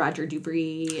who played Roger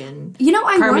Dupree and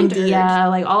Carmen Dia.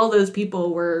 Like, all those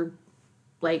people were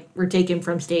taken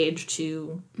from stage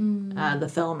to the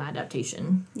film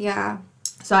adaptation. Yeah.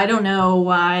 So I don't know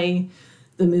why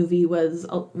the movie was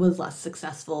less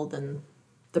successful than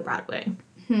the Broadway.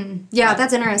 Yeah,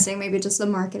 that's interesting. Maybe just the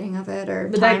marketing of it, or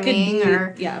timing,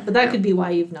 but that could be why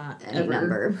you've not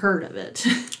ever heard of it.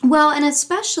 Well, and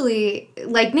especially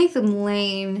like Nathan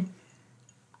Lane,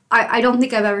 I don't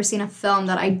think I've ever seen a film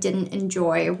that I didn't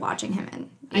enjoy watching him in.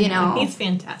 You know, he's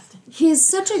fantastic. He's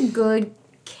such a good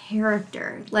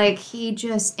character. Like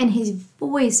and his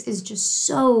voice is just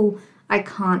so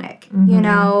iconic.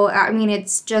 I mean,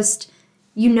 it's just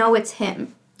it's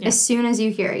him. Yeah. As soon as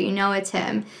you hear it, it's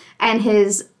him. And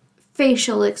his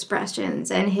facial expressions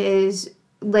and his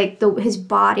his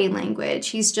body language.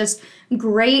 He's just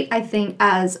great, I think,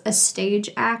 as a stage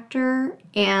actor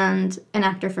and an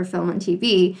actor for film and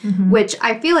TV, which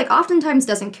I feel like oftentimes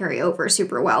doesn't carry over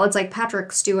super well. It's like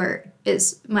Patrick Stewart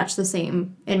is much the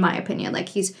same, in my opinion. Like,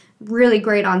 he's really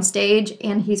great on stage,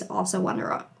 and he's also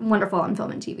wonderful on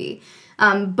film and TV.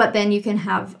 But then you can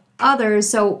have others.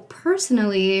 So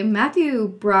personally, Matthew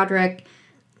Broderick,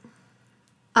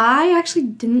 I actually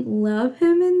didn't love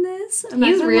him in this.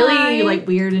 He's really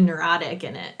weird and neurotic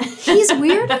in it. He's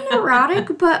weird and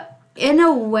neurotic, but in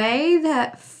a way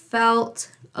that felt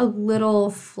a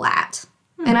little flat.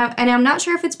 And I'm not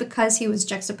sure if it's because he was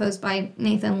juxtaposed by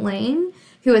Nathan Lane,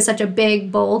 who is such a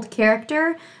big, bold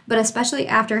character, but especially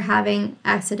after having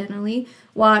accidentally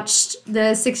watched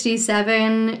the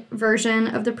 1967 version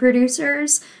of The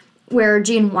Producers, where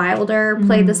Gene Wilder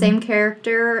played the same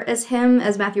character as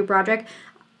Matthew Broderick.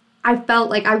 I felt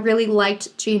like I really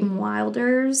liked Gene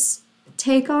Wilder's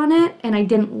take on it, and I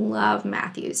didn't love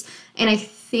Matthew's. And I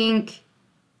think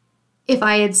if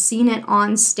I had seen it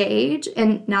on stage,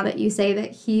 and now that you say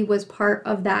that he was part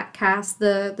of that cast,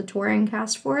 the touring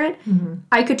cast for it,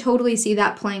 I could totally see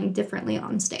that playing differently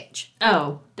on stage.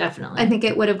 Oh, definitely. I think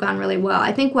it would have gone really well.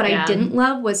 I think what I didn't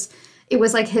love was, it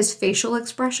was like his facial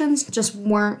expressions just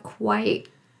weren't quite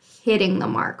hitting the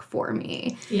mark for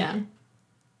me. Yeah.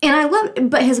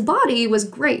 And but his body was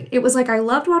great. It was like, I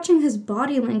loved watching his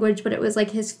body language, but it was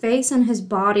like his face and his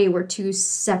body were two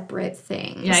separate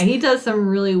things. Yeah, he does some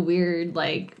really weird,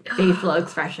 facial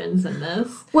expressions in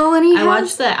this. Well, and I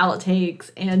watched the outtakes,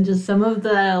 and just some of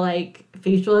the,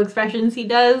 facial expressions he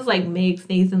does, makes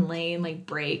Nathan Lane,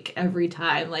 break every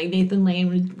time. Nathan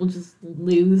Lane will just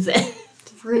lose it.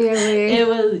 Really? It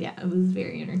was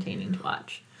very entertaining to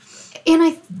watch. And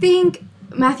I think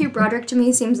Matthew Broderick to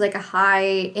me seems like a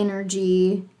high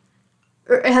energy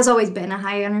has always been a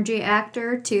high energy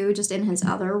actor too, just in his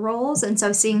other roles. And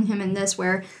so seeing him in this,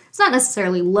 where it's not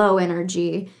necessarily low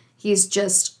energy, he's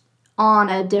just on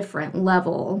a different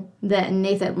level than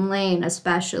Nathan Lane,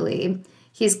 especially.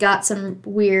 He's got some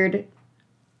weird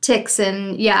tics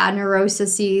and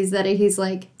neuroses that he's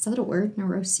like, is that a word?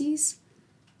 Neuroses?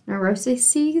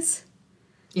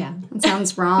 Yeah. That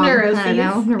sounds wrong. Neuroses. I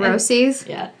don't know. Neuroses?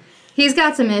 Yeah. He's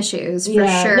got some issues, for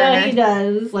sure. No, he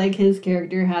does. Like, his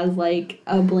character has, like,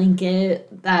 a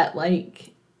blanket that,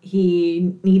 like,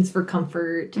 he needs for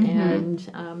comfort. And,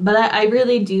 but I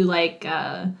really do like,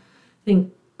 I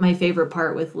think my favorite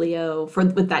part with Leo,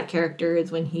 with that character, is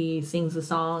when he sings the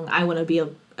song, I Want to Be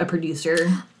a Producer.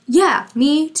 Yeah,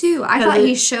 me too. I thought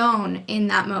he shone in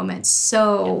that moment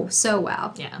so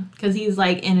well. Yeah, because he's,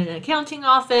 like, in an accounting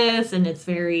office, and it's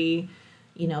very,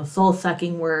 you know,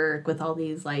 soul-sucking work with all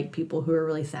these, like, people who are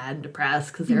really sad and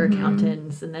depressed because they're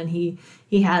accountants. And then he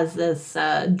has this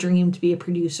dream to be a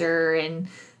producer, and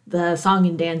the song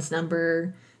and dance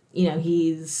number, you know,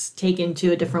 he's taken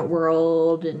to a different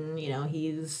world, and, you know,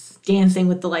 he's dancing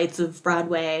with the lights of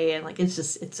Broadway, and, like,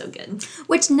 it's so good.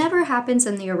 Which never happens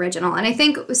in the original. And I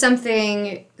think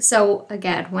so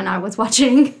again, when I was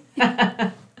watching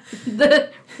the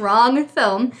wrong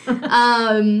film,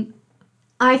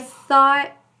 I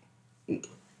thought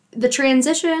the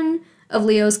transition of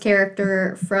Leo's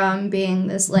character from being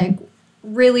this, like,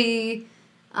 really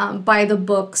by the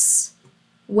books,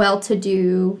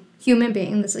 well-to-do human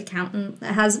being, this accountant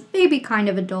that has maybe kind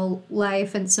of a dull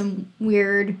life and some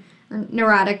weird or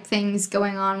neurotic things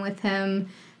going on with him,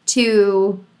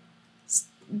 to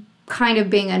kind of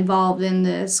being involved in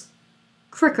this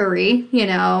crookery, you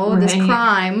know, this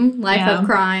life of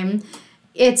crime.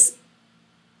 It's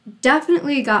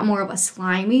definitely got more of a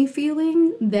slimy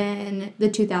feeling than the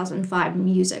 2005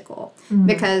 musical,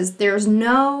 because there's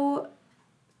no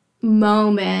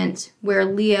moment where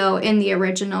Leo in the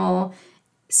original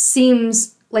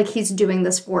seems like he's doing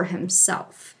this for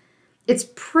himself. It's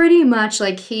pretty much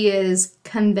like he is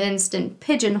convinced and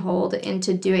pigeonholed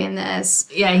into doing this.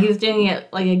 Yeah, he's doing it,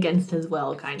 like, against his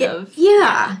will, kind of.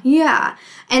 Yeah.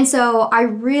 And so I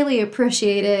really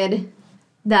appreciated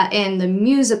that in the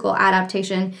musical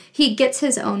adaptation, he gets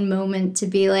his own moment to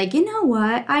be like, you know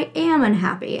what, I am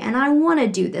unhappy and I want to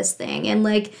do this thing. And,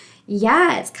 like,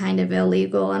 yeah, it's kind of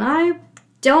illegal and I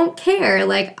don't care.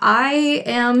 Like, I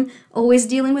am always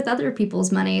dealing with other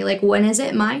people's money. Like, when is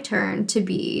it my turn to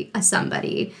be a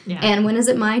somebody? Yeah. And when is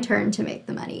it my turn to make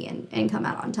the money and come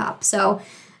out on top? So,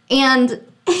 and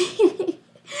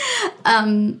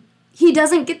he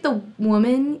doesn't get the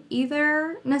woman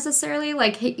either, necessarily.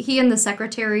 Like, he and the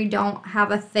secretary don't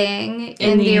have a thing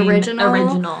in the original.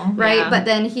 Right? Yeah. But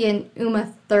then he and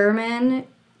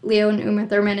Leo and Uma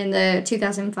Thurman in the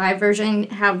 2005 version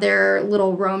have their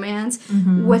little romance,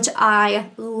 which I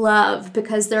love,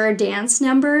 because there are dance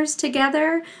numbers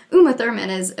together. Uma Thurman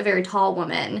is a very tall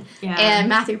woman, and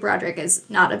Matthew Broderick is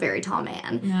not a very tall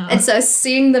man. No. And so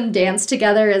seeing them dance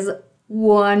together is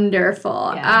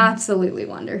wonderful. Absolutely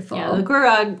wonderful. Yeah, the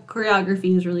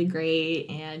choreography is really great,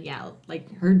 and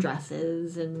like her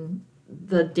dresses and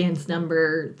the dance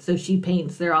number. So she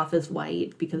paints their office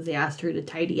white because they asked her to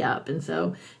tidy up, and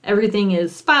so everything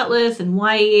is spotless and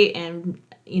white, and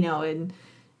in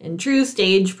true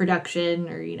stage production,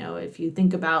 or if you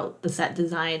think about the set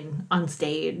design on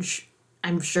stage,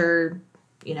 I'm sure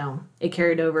it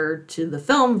carried over to the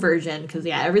film version, because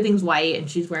everything's white, and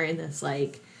she's wearing this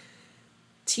like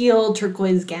teal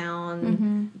turquoise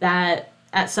gown that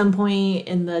at some point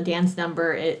in the dance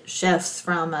number it shifts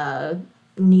from a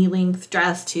knee-length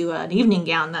dress to an evening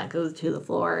gown that goes to the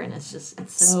floor, and it's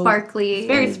so sparkly. It's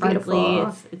very sparkly.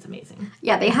 It's amazing.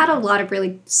 Yeah, they had a lot of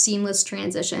really seamless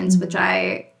transitions, which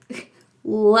I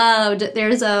loved.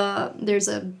 There's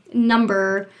a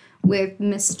number with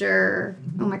Mr.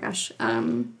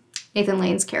 Nathan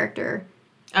Lane's character.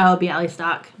 Oh,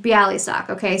 Bialystok.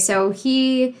 Okay, so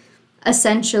he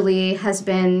essentially has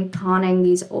been conning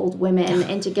these old women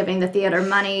into giving the theater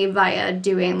money via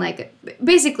doing,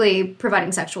 basically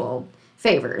providing sexual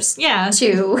favors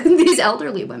to these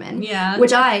elderly women. Yeah.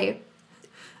 Which I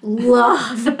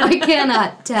love. I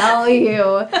cannot tell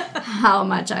you how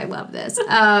much I love this.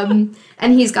 And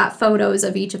he's got photos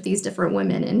of each of these different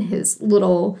women in his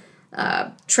little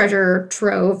treasure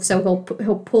trove, so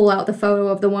he'll pull out the photo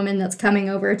of the woman that's coming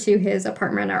over to his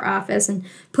apartment or office and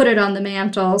put it on the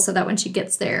mantle, so that when she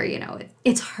gets there,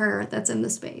 it's her that's in the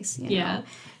space,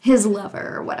 his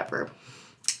lover or whatever.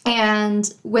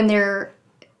 And when they're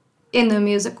in the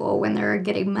musical, when they're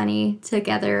getting money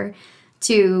together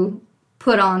to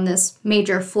put on this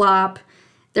major flop,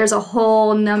 there's a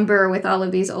whole number with all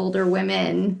of these older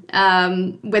women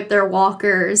with their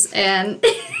walkers, and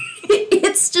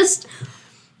it's just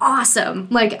awesome.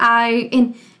 Like,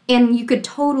 and you could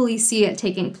totally see it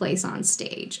taking place on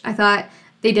stage. I thought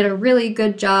they did a really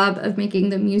good job of making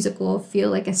the musical feel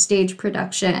like a stage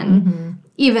production,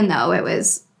 even though it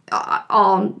was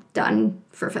all done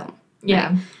for film.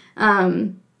 Yeah.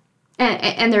 Right?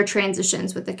 And their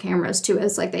transitions with the cameras, too,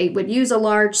 is like they would use a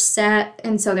large set,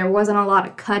 and so there wasn't a lot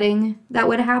of cutting that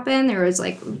would happen. There was,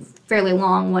 like, fairly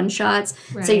long one-shots.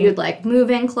 Right. So you'd, like,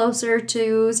 move in closer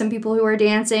to some people who are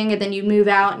dancing, and then you'd move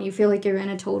out, and you feel like you're in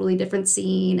a totally different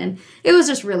scene. And it was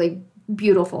just really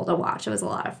beautiful to watch. It was a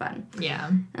lot of fun. Yeah.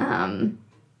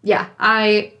 Yeah,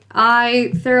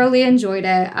 I thoroughly enjoyed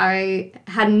it. I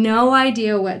had no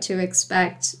idea what to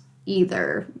expect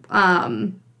either.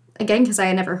 Again, because I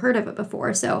had never heard of it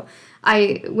before. So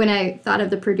when I thought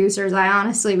of the producers, I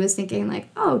honestly was thinking, like,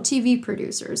 oh, TV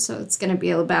producers. So it's going to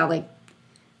be about, like,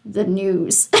 the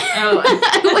news. Oh.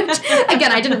 Which,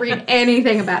 again, I didn't read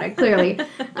anything about it, clearly.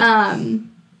 But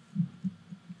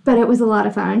it was a lot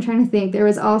of fun. I'm trying to think. There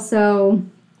was also...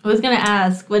 I was going to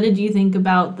ask, what did you think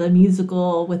about the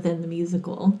musical within the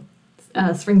musical?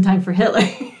 Springtime for Hitler.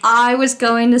 I was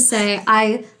going to say,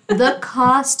 the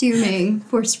costuming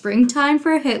for Springtime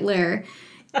for Hitler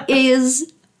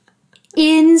is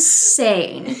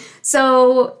insane.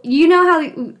 So, you know how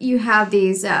you have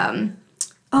these,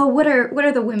 what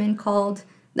are the women called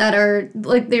that are,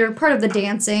 like, they're part of the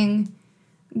dancing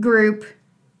group?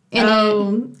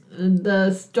 The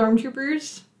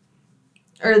stormtroopers?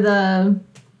 Or the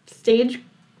stage?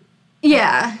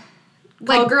 Yeah.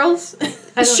 Call girls?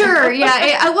 Sure, yeah.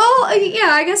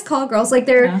 I guess call girls. Like,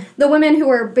 they're the women who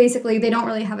are basically, they don't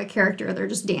really have a character. They're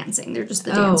just dancing. They're just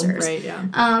the dancers. Right, yeah.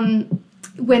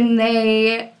 When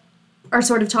they are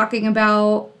sort of talking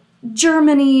about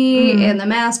Germany and the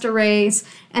master race,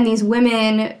 and these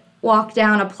women walk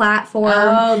down a platform,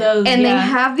 and they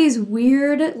have these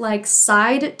weird, like,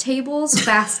 side tables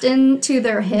fastened to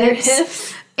their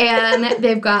hips. And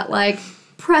they've got, like,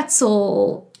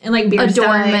 pretzel and, like, beer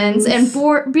adornments steins.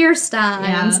 And beer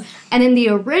steins. Yeah. And in the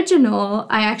original,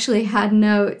 I actually had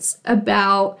notes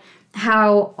about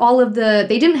how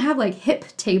they didn't have, like, hip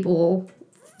table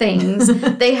things.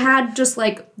 They had just,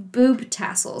 like, boob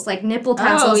tassels, like nipple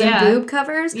tassels and boob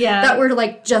covers that were,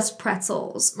 like, just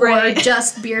pretzels or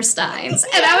just beer steins.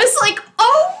 And I was like,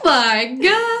 oh my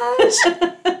gosh.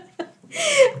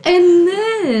 And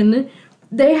then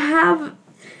they have...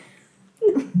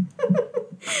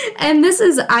 And this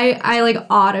is, I like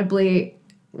audibly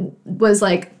was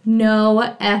like,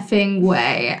 no effing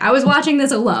way. I was watching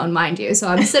this alone, mind you. So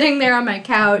I'm sitting there on my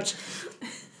couch,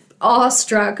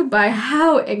 awestruck by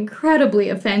how incredibly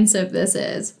offensive this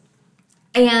is.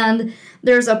 And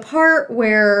there's a part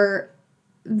where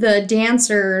the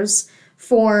dancers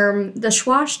form the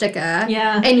swastika.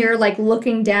 Yeah. And you're, like,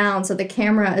 looking down, so the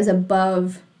camera is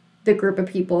above the group of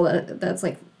people that's,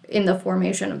 like, in the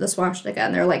formation of the swastika,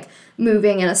 and they're, like,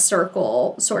 moving in a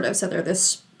circle, sort of, so they're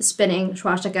this spinning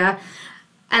swastika.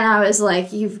 And I was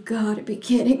like, you've got to be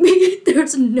kidding me.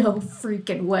 There's no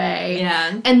freaking way.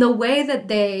 Yeah. And the way that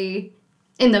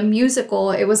in the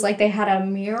musical, it was like they had a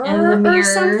mirror or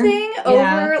something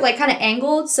over, like, kind of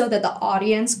angled so that the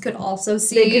audience could also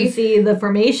see. They could see the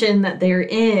formation that they're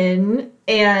in.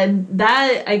 And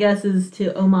that, I guess, is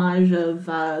to homage of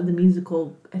the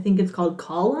musical, I think it's called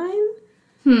Call Line.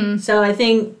 So I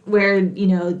think where, you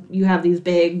know, you have these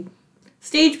big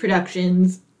stage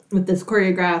productions with this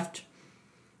choreographed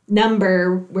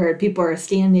number where people are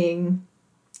standing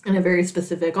in a very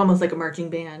specific, almost like a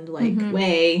marching band, like,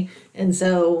 way. And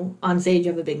so on stage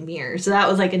you have a big mirror. So that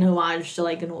was, like, an homage to,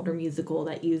 like, an older musical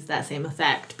that used that same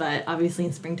effect. But obviously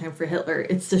in Springtime for Hitler,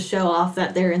 it's to show off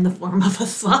that they're in the form of a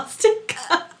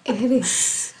swastika. It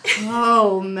is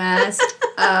so messed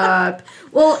up.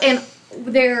 Well, and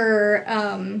their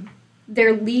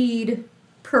lead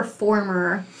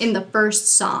performer in the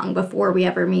first song before we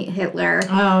ever meet Hitler.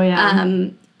 Oh, yeah.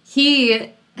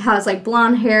 He has, like,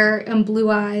 blonde hair and blue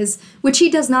eyes, which he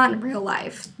does not in real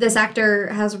life. This actor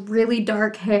has really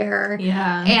dark hair.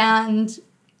 Yeah. And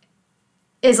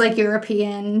is, like,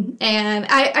 European. And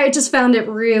I just found it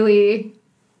really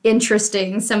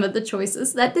interesting, some of the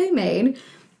choices that they made.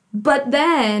 But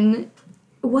then,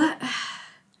 what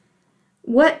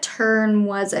turn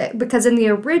was it? Because in the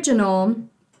original,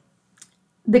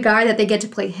 the guy that they get to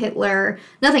play Hitler,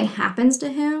 nothing happens to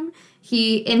him.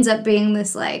 He ends up being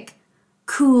this, like,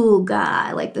 cool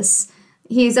guy. Like, this,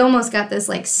 he's almost got this,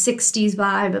 like, 60s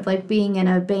vibe of, like, being in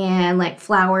a band, like,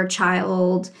 Flower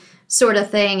Child sort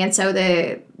of thing. And so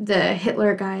the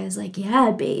Hitler guy is like, yeah,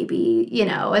 baby, you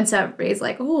know, and so everybody's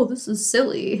like, oh, this is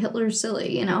silly. Hitler's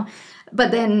silly, you know.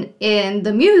 But then in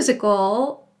the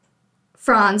musical,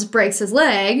 Franz breaks his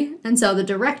leg, and so the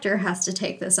director has to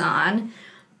take this on.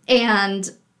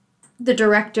 And the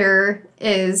director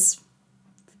is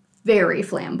very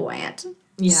flamboyant.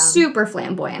 Yeah. Super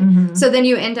flamboyant. Mm-hmm. So then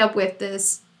you end up with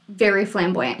this very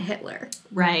flamboyant Hitler.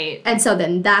 Right. And so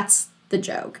then that's the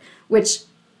joke, which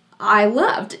I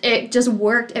loved. It just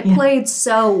worked. It played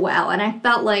so well. And I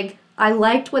felt like I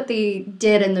liked what they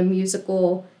did in the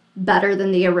musical better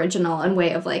than the original in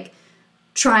way of, like,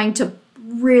 trying to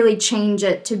really change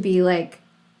it to be, like,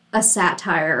 a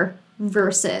satire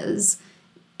versus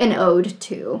an ode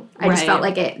to. I just felt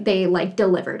like they, like,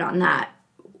 delivered on that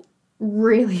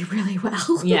really, really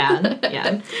well. Yeah.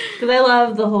 Because I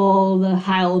love the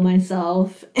Heil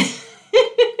myself.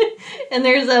 And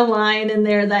there's a line in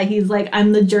there that he's like,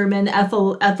 I'm the German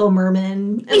Ethel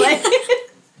Merman. And like,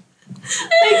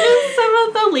 just some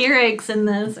of the lyrics in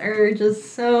this are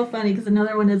just so funny. Because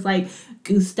another one is like,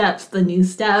 goose steps the new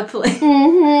step. Like,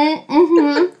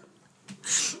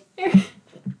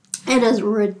 It is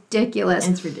ridiculous.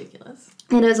 It's ridiculous.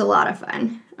 It is a lot of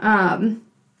fun. And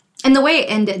the way it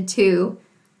ended, too,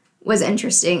 was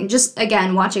interesting. Just,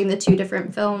 again, watching the two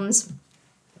different films,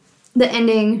 the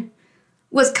ending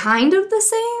was kind of the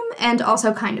same and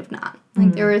also kind of not.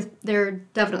 Like, there are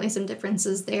definitely some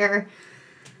differences there.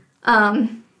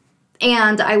 And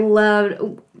I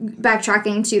loved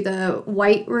backtracking to the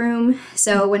white room.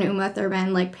 So when Uma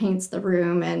Thurman, like, paints the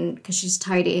room and because she's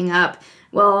tidying up,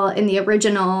 well, in the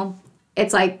original,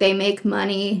 it's like they make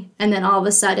money and then all of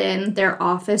a sudden their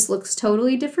office looks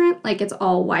totally different. Like, it's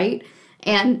all white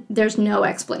and there's no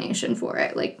explanation for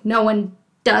it. Like, no one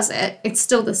does it. It's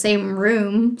still the same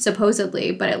room,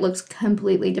 supposedly, but it looks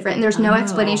completely different. And there's no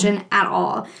explanation at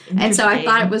all. And so I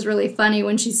thought it was really funny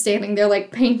when she's standing there,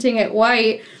 like, painting it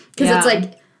white. Because it's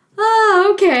like,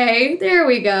 oh, okay, there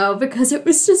we go. Because it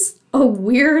was just a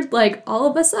weird, like, all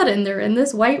of a sudden they're in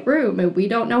this white room and we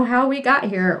don't know how we got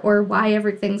here or why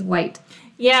everything's white.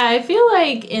 Yeah, I feel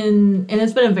like and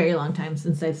it's been a very long time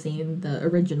since I've seen the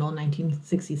original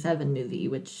 1967 movie,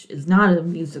 which is not a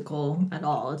musical at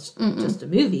all. It's just a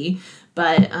movie.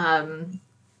 But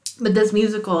this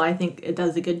musical, I think it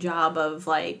does a good job of,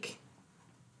 like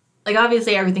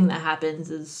obviously everything that happens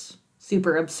is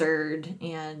super absurd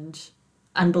and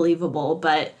unbelievable,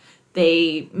 but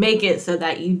they make it so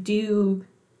that you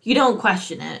don't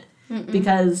question it.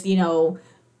 Because, you know,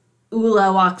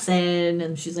 Ula walks in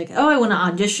and she's like, oh, I want to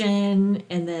audition.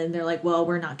 And then they're like, well,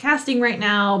 we're not casting right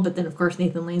now. But then, of course,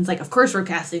 Nathan Lane's like, of course we're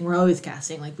casting. We're always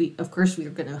casting. Like, of course we're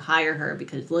going to hire her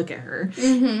because look at her.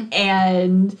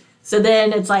 And so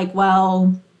then it's like,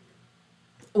 well,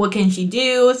 what can she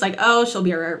do? It's like, oh, she'll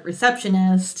be a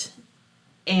receptionist.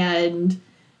 And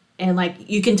like,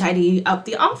 you can tidy up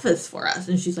the office for us.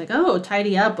 And she's like, oh,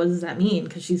 tidy up. What does that mean?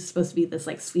 Because she's supposed to be this,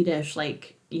 like, Swedish,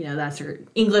 like, you know, that's her,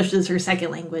 English is her second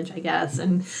language, I guess.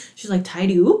 And she's like,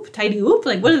 tidy oop?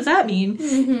 Like, what does that mean?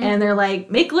 And they're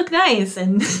like, make look nice.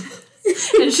 And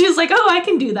and she's like, oh, I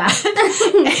can do that.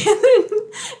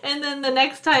 and then the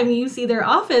next time you see their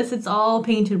office, it's all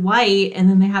painted white. And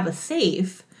then they have a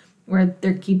safe where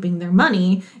they're keeping their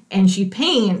money. And she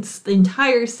paints the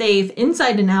entire safe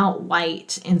inside and out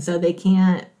white. And so they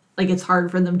can't, like, it's hard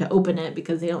for them to open it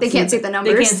because they can't see the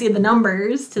numbers. They can't see the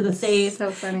numbers to the safe.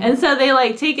 So funny. And so they,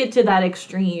 like, take it to that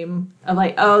extreme of,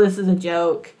 like, oh, this is a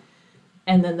joke.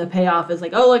 And then the payoff is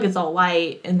like, oh, look, it's all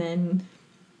white. And then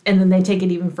they take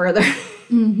it even further.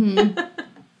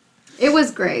 It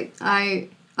was great. I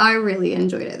really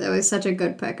enjoyed it. That was such a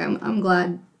good pick. I'm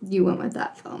glad you went with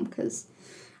that film because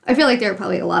I feel like there are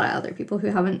probably a lot of other people who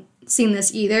haven't seen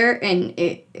this either, and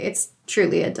it's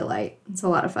truly a delight. It's a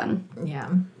lot of fun.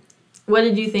 Yeah. What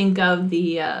did you think of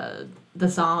the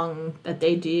song that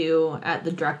they do at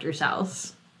the director's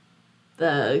house?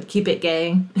 The Keep It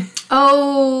Gay.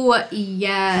 Oh,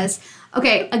 yes.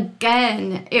 Okay,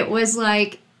 again, it was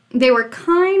like they were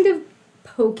kind of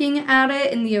poking at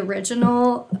it in the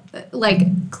original.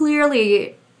 Like,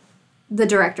 clearly the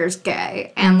director's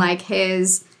gay, and, like,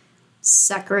 his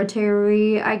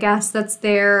secretary, I guess, that's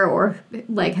there, or,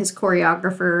 like, his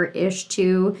choreographer-ish,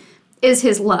 too, is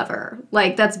his lover.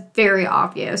 Like, that's very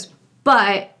obvious.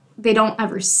 But they don't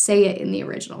ever say it in the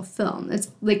original film.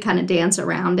 It's, they kind of dance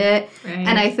around it. Right.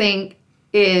 And I think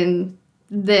in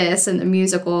this, in the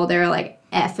musical, they're like,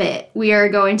 F it. We are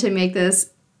going to make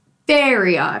this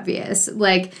very obvious.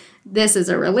 Like, this is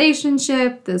a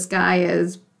relationship. This guy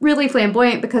is really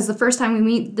flamboyant because the first time we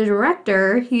meet the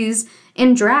director, he's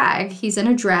in drag. He's in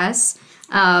a dress.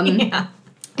 Yeah.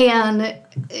 And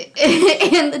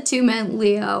and the two men,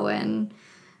 Leo and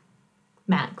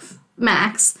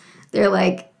Max, they're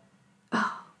like,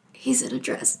 oh, he's in a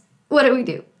dress. What do we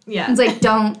do? Yeah. It's like,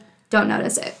 don't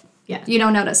notice it. Yeah. You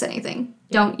don't notice anything.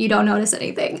 Yeah. You don't notice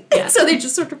anything. Yeah. So they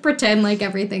just sort of pretend like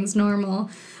everything's normal.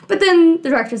 But then the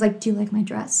director's like, do you like my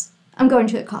dress? I'm going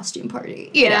to a costume party.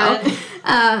 You know?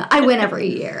 I win every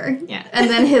year. Yeah. And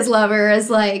then his lover is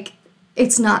like,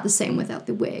 it's not the same without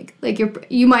the wig. Like,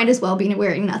 you might as well be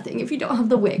wearing nothing if you don't have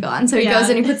the wig on. So he goes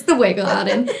and he puts the wig on.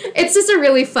 And it's just a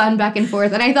really fun back and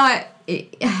forth. And I thought,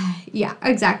 yeah,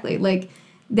 exactly. Like,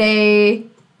 they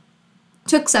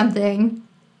took something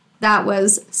that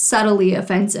was subtly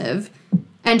offensive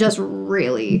and just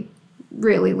really,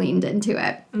 really leaned into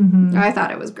it. Mm-hmm. I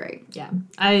thought it was great. Yeah.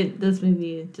 This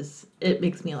movie just, it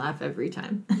makes me laugh every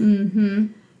time. Mm-hmm.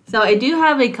 So I do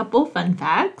have a couple fun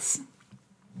facts.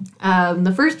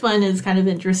 The first one is kind of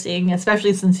interesting,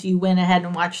 especially since you went ahead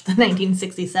and watched the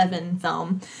 1967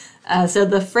 film. So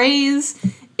the phrase,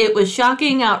 "It was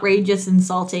shocking, outrageous,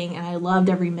 insulting, and I loved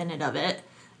every minute of it,"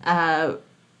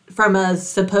 from a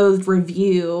supposed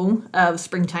review of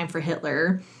Springtime for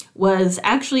Hitler, was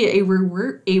actually a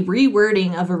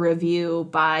rewording of a review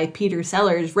by Peter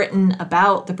Sellers written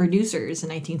about the producers in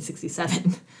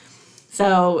 1967.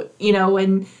 So, you know,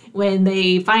 when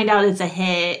they find out it's a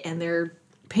hit and they're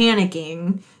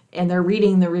panicking and they're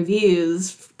reading the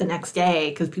reviews the next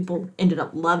day because people ended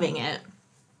up loving it.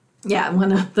 Yeah,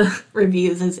 one of the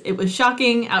reviews is, "It was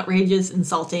shocking, outrageous,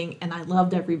 insulting, and I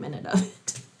loved every minute of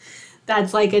it."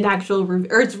 That's like an actual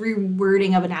or it's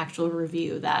rewording of an actual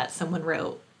review that someone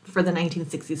wrote for the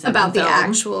 1967 about film. the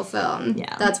actual film.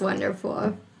 Yeah. That's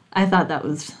wonderful. I thought that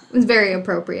was... It was very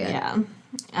appropriate. Yeah.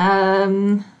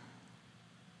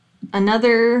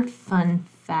 Another fun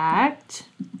fact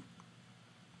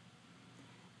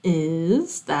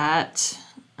is that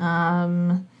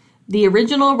the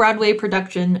original Broadway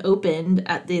production opened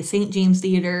at the St. James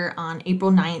Theater on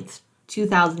April 9th,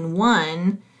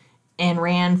 2001, and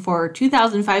ran for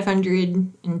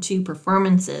 2,502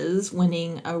 performances,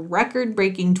 winning a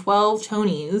record-breaking 12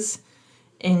 Tonys,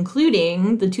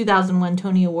 including the 2001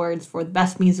 Tony Awards for the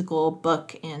Best Musical,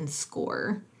 Book, and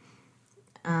Score.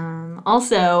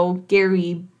 Also,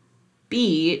 Gary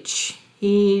Beach,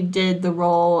 he did the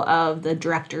role of the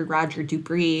director Roger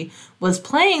Dupree, was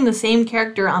playing the same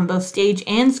character on both stage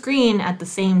and screen at the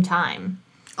same time.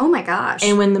 Oh my gosh.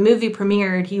 And when the movie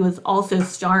premiered, he was also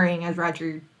starring as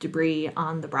Roger Dupree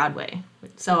on the Broadway.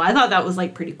 So I thought that was,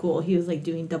 like, pretty cool. He was, like,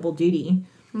 doing double duty.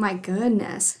 My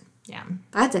goodness. Yeah.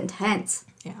 That's intense.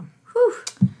 Yeah. Whew.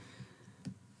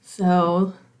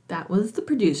 So that was the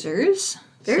producers.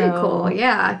 Very cool,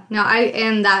 yeah. No,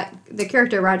 the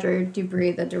character Roger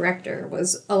Dupree, the director,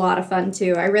 was a lot of fun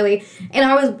too. I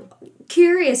was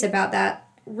curious about that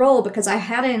role because I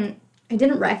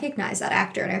didn't recognize that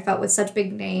actor, and I felt with such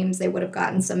big names they would have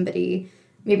gotten somebody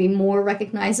maybe more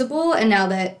recognizable. And now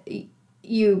that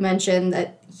you mentioned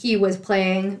that he was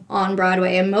playing on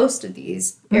Broadway, and most of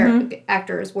these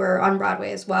actors were on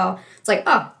Broadway as well, it's like,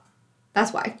 oh,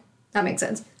 that's why. That makes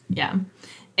sense. Yeah,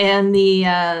 and the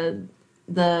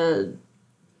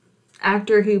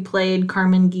actor who played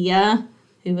Carmen Gia,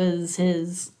 who was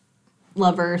his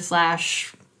lover /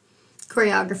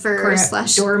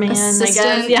 choreographer / doorman, assistant,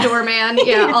 I guess. Yeah. Doorman,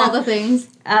 yeah, all the things.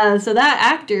 So that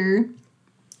actor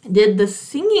did the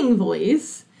singing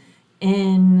voice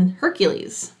in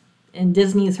Hercules, in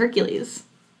Disney's Hercules.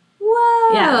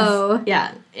 Whoa! Yes.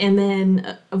 Yeah. And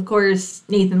then, of course,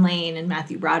 Nathan Lane and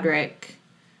Matthew Broderick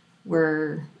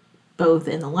were both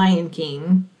in The Lion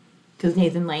King, because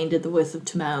Nathan Lane did the voice of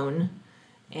Timon,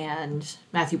 and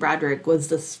Matthew Broderick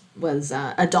was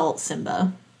adult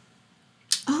Simba.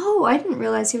 Oh, I didn't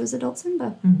realize he was adult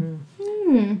Simba.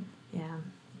 Mm-hmm. Yeah.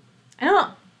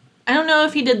 I don't know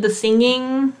if he did the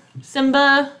singing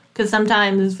Simba, because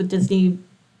sometimes with Disney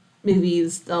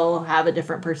movies, they'll have a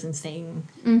different person sing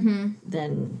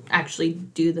than actually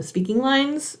do the speaking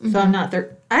lines. So I'm not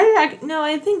there.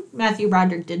 I think Matthew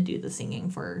Broderick did do the singing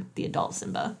for the adult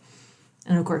Simba.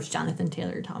 And of course, Jonathan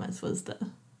Taylor Thomas was the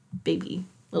baby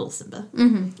little Simba.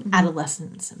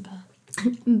 Adolescent Simba.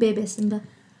 Baby Simba.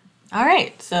 All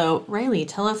right. So, Riley,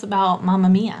 tell us about Mamma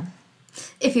Mia.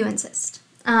 If you insist.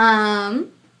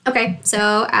 Okay,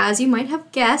 so as you might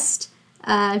have guessed,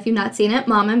 if you've not seen it,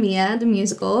 Mamma Mia, the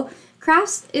musical,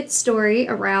 crafts its story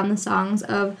around the songs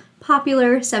of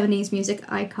popular 70s music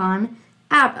icon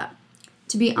ABBA.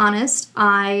 To be honest,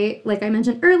 like I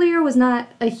mentioned earlier, was not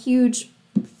a huge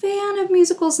fan of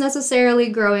musicals necessarily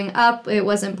growing up. It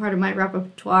wasn't part of my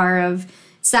repertoire of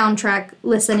soundtrack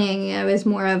listening. I was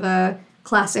more of a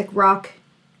classic rock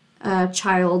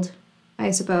child,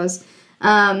 I suppose.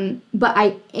 But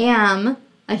I am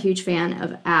a huge fan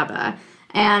of ABBA.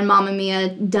 And Mamma Mia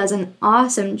does an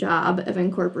awesome job of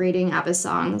incorporating ABBA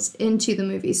songs into the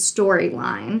movie's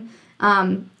storyline.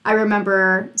 I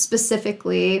remember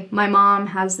specifically, my mom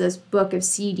has this book of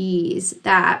CDs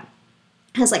that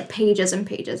has like pages and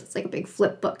pages. It's like a big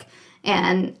flip book.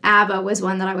 And ABBA was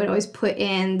one that I would always put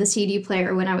in the CD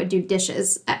player when I would do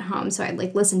dishes at home. So I'd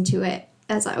like listen to it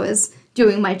as I was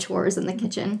doing my chores in the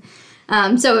kitchen.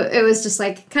 So it was just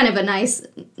like kind of a nice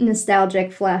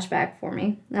nostalgic flashback for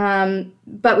me.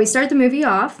 But we start the movie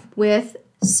off with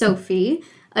Sophie,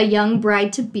 a young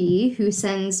bride-to-be who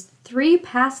sends 3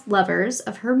 past lovers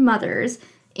of her mother's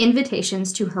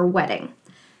invitations to her wedding.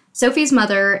 Sophie's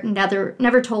mother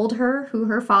never told her who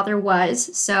her father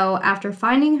was, so after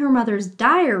finding her mother's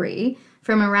diary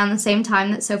from around the same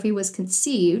time that Sophie was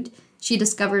conceived, she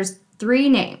discovers 3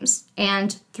 names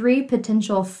and 3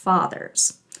 potential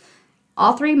fathers.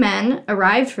 All 3 men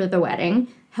arrived for the wedding,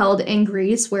 held in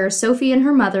Greece, where Sophie and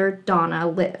her mother, Donna,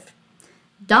 live.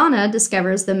 Donna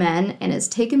discovers the men and is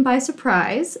taken by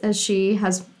surprise, as she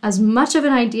has as much of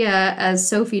an idea as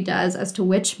Sophie does as to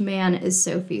which man is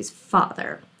Sophie's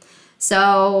father.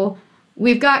 So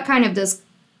we've got kind of this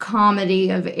comedy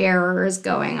of errors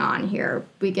going on here.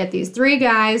 We get these 3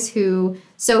 guys who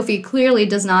Sophie clearly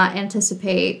does not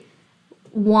anticipate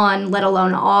one, let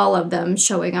alone all of them,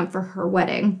 showing up for her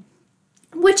wedding,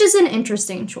 which is an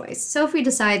interesting choice. Sophie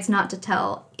decides not to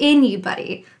tell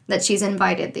anybody that she's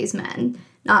invited these men.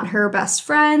 Not her best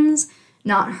friends,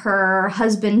 not her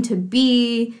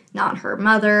husband-to-be, not her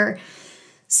mother.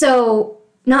 So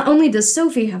not only does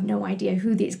Sophie have no idea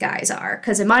who these guys are,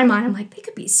 because in my mind I'm like, they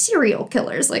could be serial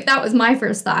killers. Like, that was my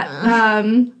first thought.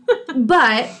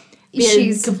 But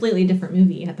she's a completely different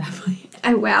movie at that point.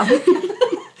 Oh, wow.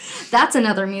 That's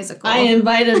another musical. I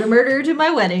invited a murderer to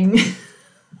my wedding.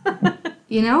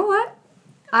 You know what?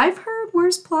 I've heard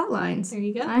worse plot lines. There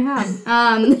you go. I have.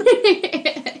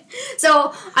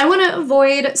 So I want to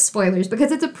avoid spoilers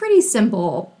because it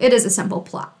is a simple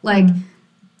plot. Like,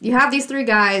 you have these 3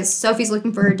 guys. Sophie's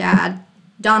looking for her dad.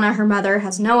 Donna, her mother,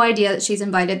 has no idea that she's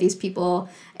invited these people.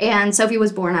 And Sophie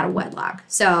was born out of wedlock.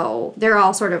 So they're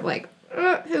all sort of like,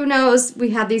 who knows? We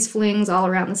had these flings all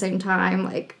around the same time.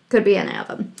 Like, could be any of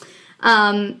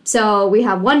them. So we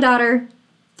have 1 daughter,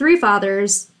 3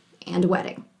 fathers, and a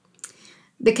wedding.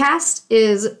 The cast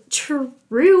is true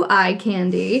eye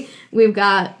candy. We've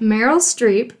got Meryl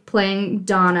Streep playing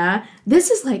Donna. This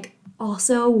is like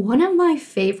also one of my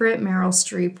favorite Meryl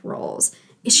Streep roles.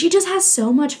 She just has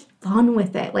so much fun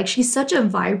with it. Like, she's such a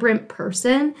vibrant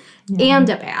person and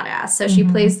a badass. So she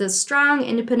plays this strong,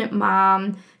 independent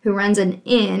mom who runs an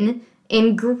inn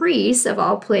in Greece, of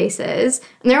all places.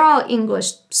 And they're all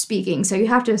English speaking, so you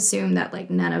have to assume that,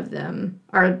 like, none of them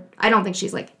are, I don't think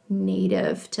she's, like,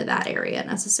 native to that area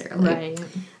necessarily.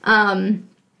 Right.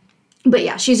 But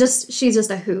yeah, she's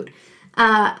just a hoot.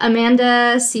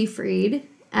 Amanda Seyfried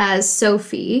as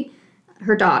Sophie,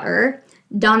 her daughter.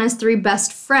 Donna's 3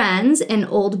 best friends and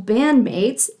old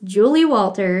bandmates, Julie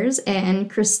Walters and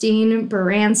Christine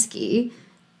Baranski.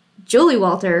 Julie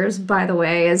Walters, by the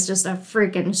way, is just a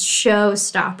freaking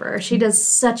showstopper. She does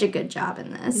such a good job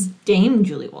in this. Dame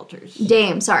Julie Walters.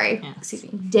 Dame Julie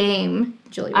Walters.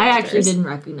 I actually didn't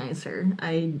recognize her.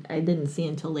 I didn't see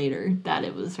until later that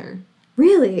it was her.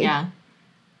 Really? Yeah.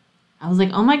 I was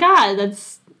like, oh my god,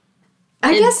 that's...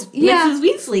 I guess, yeah. Mrs.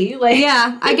 Weasley. Like.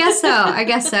 Yeah, I guess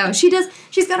so.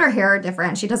 She's got her hair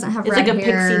different. She doesn't have red hair. It's like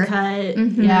a pixie cut.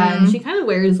 Mm-hmm. Yeah, and she kind of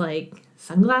wears, like,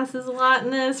 sunglasses a lot in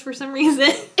this for some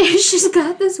reason. She's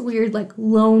got this weird, like,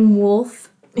 lone wolf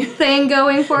thing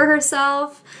going for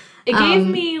herself. It gave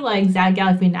me, like, Zach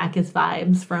Galifianakis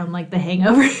vibes from, like, The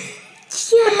Hangover.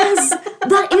 Yes!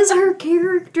 That is her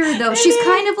character, though. She's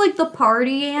kind of like the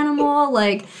party animal.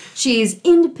 Like, she's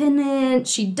independent.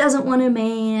 She doesn't want a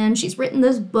man. She's written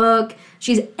this book.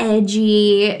 She's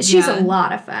edgy. She's a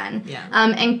lot of fun. Yeah.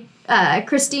 And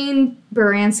Christine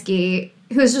Baranski,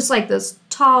 who's just like this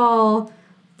tall,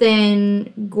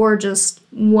 thin, gorgeous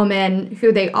woman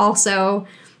who they also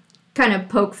kind of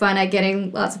poke fun at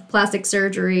getting lots of plastic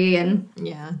surgery, and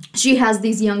she has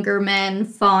these younger men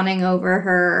fawning over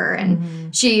her,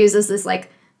 and she uses this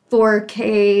like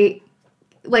 4K,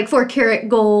 like 4 karat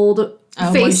gold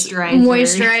face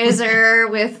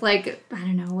moisturizer with, like, I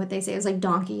don't know what they say, it's like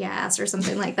donkey ass or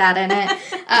something like that in it.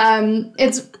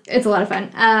 It's a lot of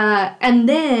fun. And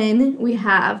then we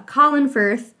have Colin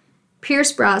Firth,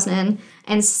 Pierce Brosnan,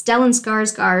 and Stellan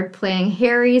Skarsgård playing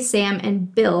Harry, Sam,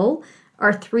 and Bill,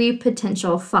 are 3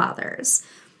 potential fathers,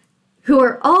 who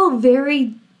are all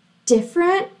very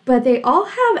different, but they all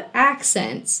have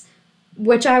accents,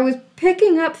 which I was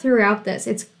picking up throughout this.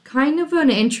 It's kind of an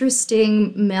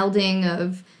interesting melding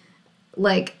of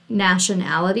like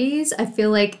nationalities. I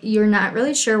feel like you're not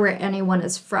really sure where anyone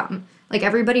is from. Like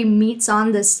everybody meets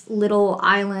on this little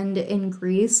island in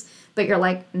Greece, but you're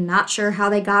like not sure how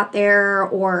they got there,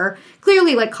 or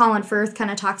clearly like Colin Firth kind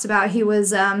of talks about he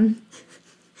was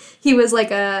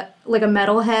like a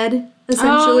metalhead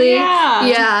essentially. Oh,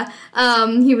 yeah.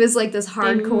 He was like this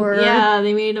hardcore.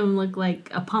 They made him look like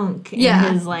a punk in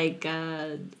his like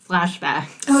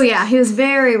flashbacks. Oh yeah, he was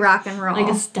very rock and roll.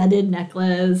 Like a studded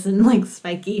necklace and like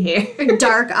spiky hair,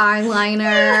 dark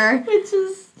eyeliner, which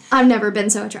is I've never been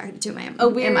so attracted to him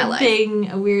in my life.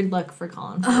 A weird look for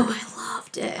Colin Firth. Oh, I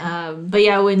loved it. But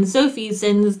yeah, when Sophie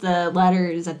sends the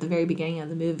letters at the very beginning of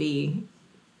the movie,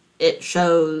 it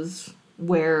shows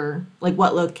where, like,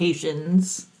 what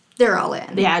locations they're all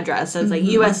in. The address says, like,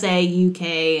 USA, UK,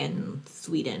 and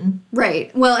Sweden.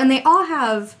 Right. Well, and they all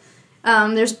have,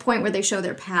 there's a point where they show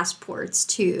their passports,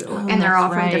 too. And they're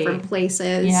all from different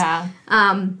places. Yeah.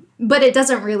 But it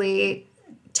doesn't really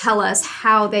tell us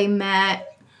how they met.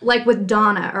 Like with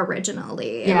Donna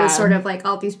originally. It was sort of like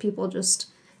all these people just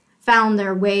found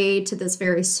their way to this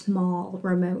very small,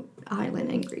 remote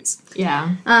island in Greece.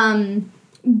 Yeah.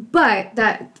 But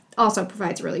that also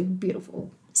provides a really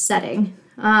beautiful setting.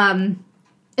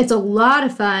 It's a lot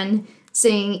of fun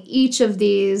seeing each of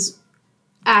these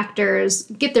actors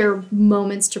get their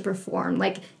moments to perform.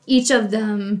 Like each of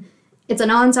them, it's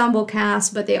an ensemble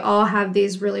cast, but they all have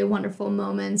these really wonderful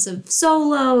moments of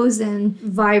solos and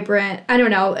vibrant. I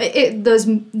don't know.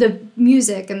 The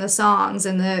music and the songs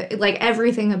and the like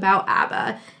everything about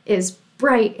ABBA is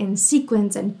bright and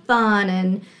sequence and fun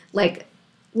and like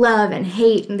love and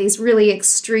hate and these really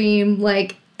extreme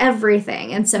like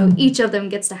everything. And so each of them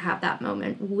gets to have that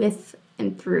moment with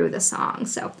and through the song.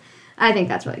 So I think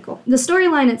that's really cool. The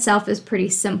storyline itself is pretty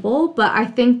simple, but I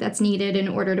think that's needed in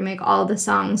order to make all the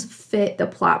songs fit the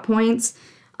plot points.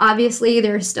 Obviously,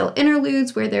 there are still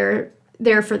interludes where they're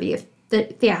there for the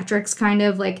theatrics, kind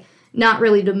of like not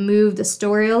really to move the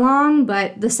story along,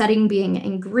 but the setting being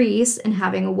in Greece and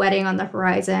having a wedding on the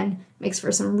horizon makes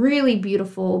for some really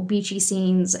beautiful beachy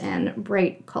scenes and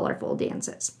bright, colorful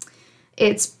dances.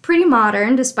 It's pretty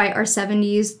modern despite our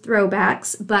 70s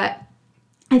throwbacks, but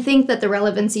I think that the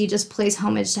relevancy just plays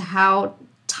homage to how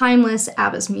timeless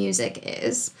ABBA's music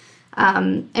is.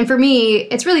 And for me,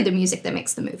 it's really the music that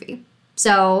makes the movie.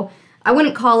 So I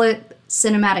wouldn't call it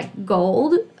cinematic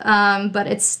gold, but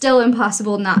it's still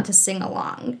impossible not to sing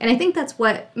along. And I think that's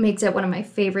what makes it one of my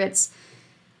favorites.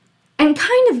 And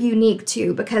kind of unique,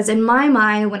 too, because in my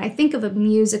mind, when I think of a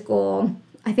musical,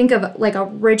 I think of like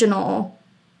original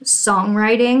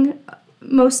songwriting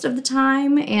most of the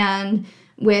time. And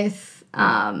with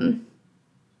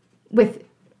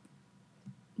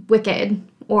Wicked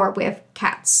or with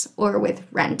Cats or with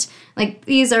Rent. Like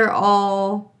these are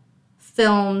all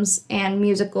films and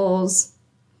musicals,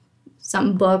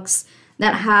 some books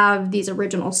that have these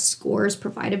original scores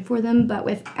provided for them. But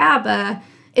with ABBA,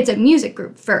 it's a music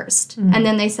group first. And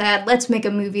then they said, let's make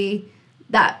a movie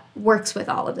that works with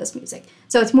all of this music.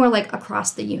 So it's more like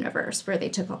Across the Universe, where they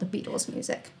took all the Beatles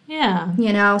music. Yeah.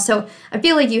 You know, so I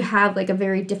feel like you have like a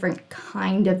very different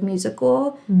kind of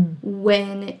musical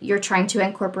when you're trying to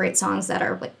incorporate songs that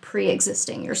are like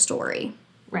pre-existing your story.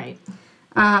 Right.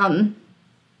 But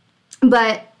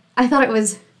I thought it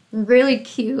was really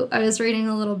cute. I was reading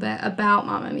a little bit about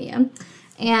Mamma Mia,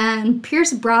 and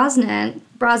Pierce Brosnan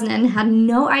had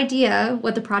no idea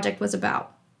what the project was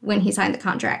about when he signed the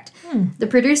contract. The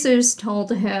producers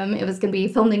told him it was going to be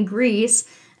filmed in Greece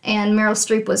and Meryl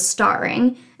Streep was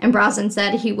starring, and Brosnan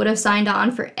said he would have signed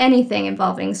on for anything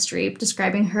involving Streep,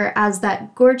 describing her as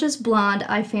that gorgeous blonde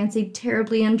I fancied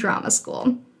terribly in drama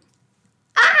school.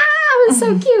 It was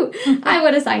so cute. I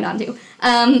would have signed on to.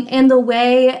 And the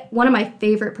way, one of my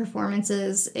favorite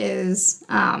performances is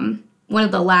one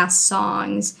of the last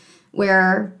songs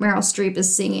where Meryl Streep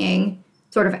is singing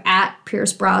sort of at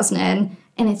Pierce Brosnan,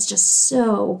 and it's just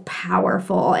so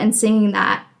powerful. And seeing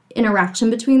that interaction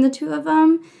between the two of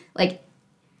them, like,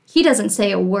 he doesn't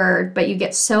say a word, but you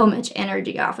get so much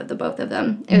energy off of the both of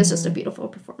them. It was just a beautiful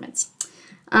performance.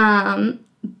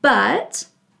 But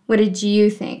what did you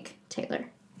think, Taylor?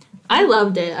 I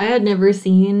loved it. I had never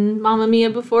seen Mamma Mia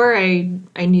before. I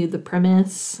knew the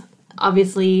premise,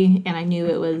 obviously, and I knew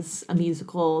it was a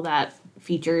musical that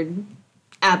featured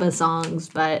ABBA songs,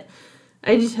 but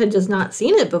I had just not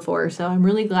seen it before, so I'm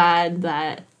really glad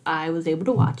that I was able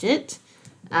to watch it.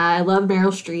 I love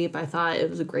Meryl Streep. I thought it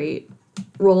was a great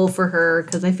role for her,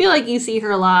 because I feel like you see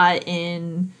her a lot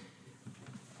in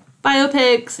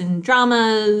biopics and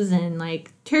dramas and,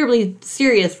 like, terribly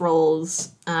serious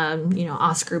roles,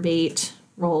 Oscar bait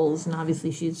roles, and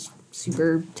obviously she's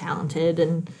super talented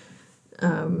and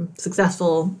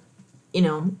successful,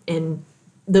 in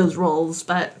those roles.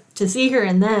 But to see her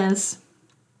in this,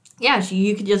 yeah,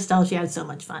 you could just tell she had so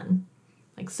much fun,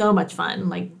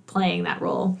 playing that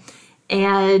role.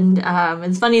 And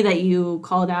it's funny that you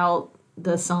called out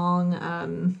the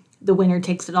song, The Winner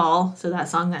Takes It All. So that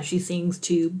song that she sings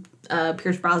to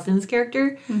Pierce Brosnan's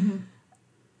character. Mm-hmm.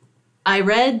 I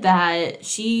read that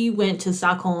she went to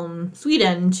Stockholm,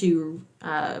 Sweden to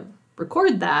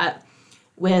record that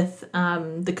with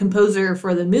the composer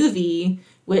for the movie,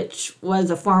 which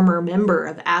was a former member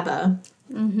of ABBA.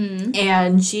 Mm-hmm.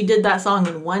 And she did that song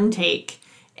in one take,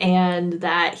 and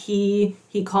that he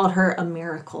called her a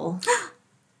miracle.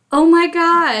 Oh my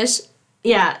gosh.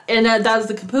 Yeah, and that was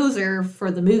the composer for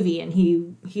the movie, and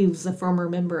he was a former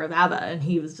member of ABBA, and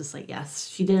he was just like, yes,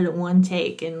 she did it in one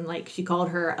take, and she called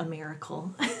her a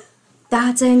miracle.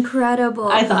 That's incredible.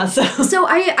 I thought so. So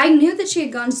I knew that she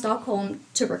had gone to Stockholm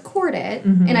to record it,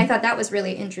 mm-hmm. and I thought that was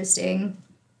really interesting,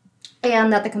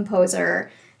 and that the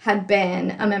composer had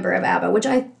been a member of ABBA, which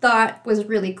I thought was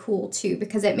really cool too,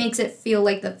 because it makes it feel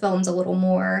like the film's a little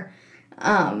more,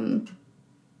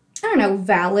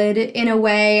 valid in a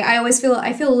way. I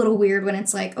feel a little weird when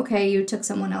it's like, okay, you took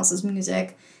someone else's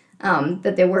music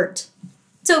that they worked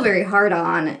so very hard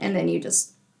on, and then you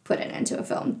just put it into a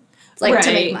film, right.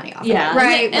 to make money off of it.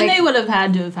 Right. And they would have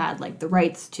had the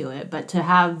rights to it, but to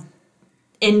have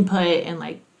input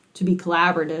and to be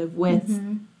collaborative with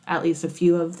mm-hmm. at least a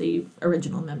few of the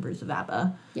original members of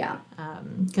ABBA. Yeah.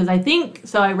 Because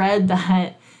I read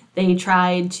that they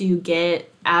tried to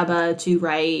get ABBA to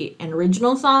write an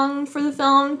original song for the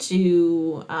film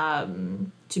to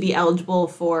be eligible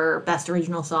for Best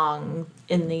Original Song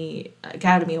in the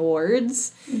Academy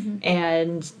Awards, mm-hmm.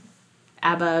 and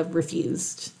ABBA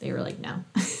refused. They were like, no.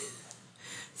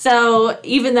 So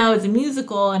even though it's a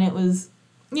musical and it was,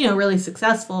 really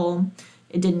successful,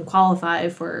 it didn't qualify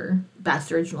for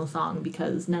Best Original Song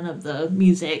because none of the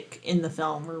music in the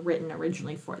film were written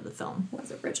originally for the film.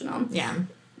 Was original. Yeah.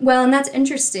 Well, and that's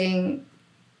interesting,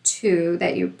 too,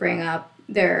 that you bring up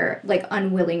their,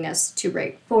 unwillingness to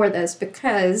write for this,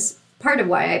 because part of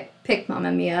why I picked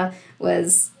Mamma Mia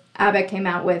was ABBA came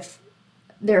out with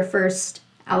their first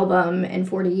album in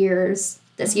 40 years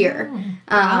this year.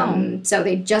 Wow. So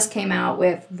they just came out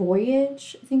with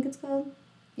Voyage, I think it's called.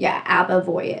 Yeah, ABBA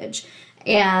Voyage.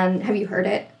 And have you heard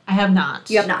it? I have not.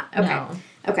 You have not? Okay. No.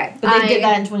 Okay. But they did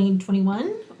that in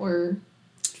 2021 or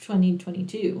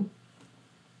 2022?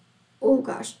 Oh,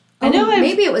 gosh. I know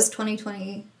maybe it was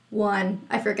 2021.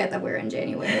 I forget that we're in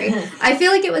January. I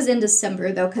feel like it was in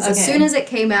December, though, because as soon as it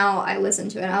came out, I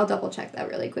listened to it. I'll double-check that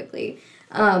really quickly.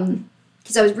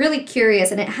 Because I was really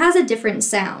curious, and it has a different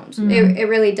sound. Mm-hmm. It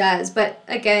really does. But,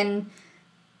 again,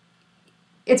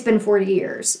 it's been 40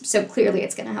 years, so clearly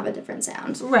it's going to have a different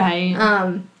sound. Right.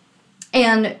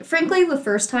 And, frankly, the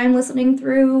first time listening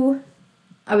through,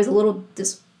 I was a little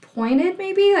disappointed,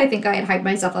 maybe. I think I had hyped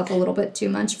myself up a little bit too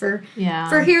much for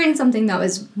hearing something that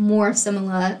was more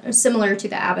similar to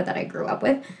the ABBA that I grew up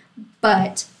with.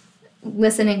 But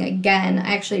listening again,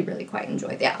 I actually really quite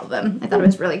enjoyed the album. I thought it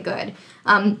was really good.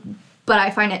 But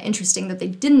I find it interesting that they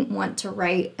didn't want to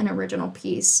write an original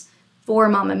piece for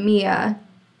Mamma Mia,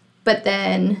 but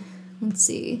then, let's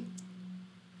see.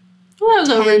 Well, that was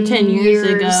over 10 years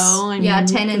ago.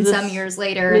 10 and some years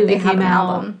later, they have an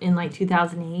album. In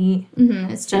 2008.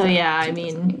 Mm-hmm, it's so, yeah,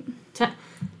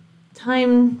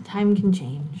 time can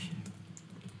change.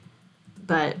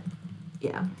 But,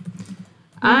 yeah.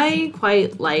 I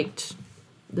quite liked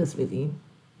this movie.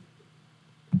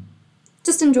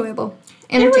 Just enjoyable.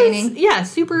 Entertaining.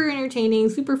 Super entertaining,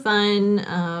 super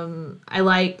fun. I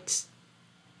liked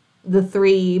the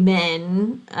three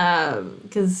men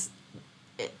because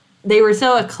they were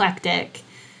so eclectic,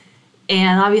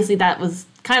 and obviously that was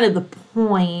kind of the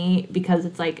point, because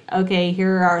it's okay,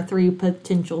 here are our three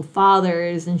potential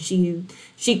fathers, and she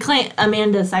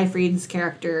Amanda Seyfried's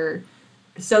character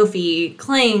Sophie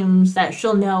claims that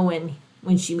she'll know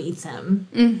when she meets him.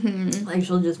 Mm-hmm.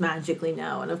 She'll just magically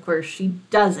know, and of course she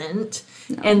doesn't.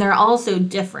 No. And they're also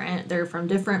different. They're from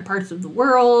different parts of the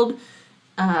world.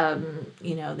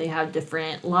 They have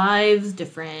different lives,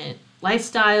 different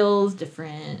lifestyles,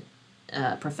 different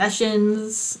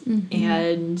professions,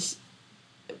 mm-hmm.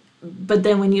 But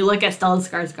then when you look at Stellan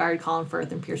Skarsgård, Colin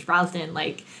Firth, and Pierce Brosnan,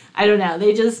 I don't know,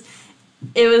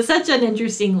 it was such an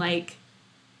interesting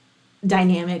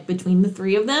dynamic between the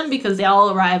three of them, because they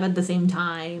all arrive at the same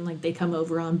time. They come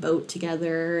over on boat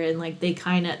together, and they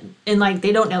kind of, and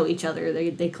they don't know each other.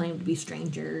 They claim to be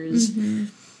strangers, mm-hmm.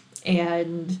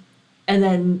 and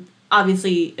then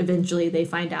obviously, eventually they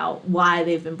find out why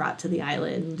they've been brought to the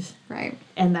island. Right.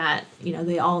 And that,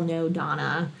 they all know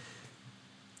Donna.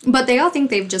 But they all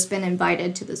think they've just been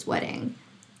invited to this wedding.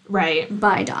 Right.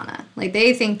 By Donna. Like,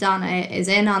 they think Donna is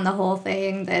in on the whole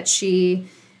thing, that she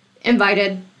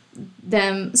invited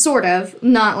them, sort of.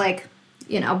 Not like,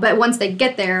 but once they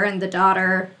get there and the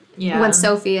daughter, when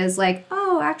Sophie is like,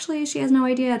 oh, actually, she has no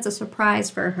idea, it's a surprise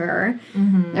for her.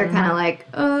 Mm-hmm. They're kind of like,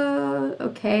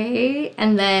 okay.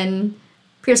 And then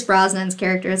Pierce Brosnan's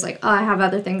character is like, oh, I have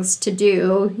other things to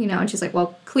do, and she's like,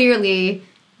 well, clearly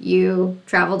you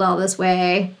traveled all this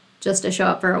way just to show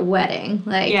up for a wedding.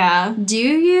 Like, do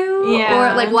you?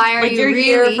 Yeah. Or, like, why are you really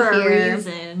here for a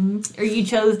reason? Or you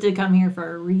chose to come here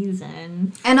for a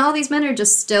reason. And all these men are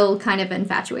just still kind of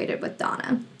infatuated with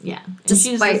Donna. Yeah. And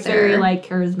she's this very, like,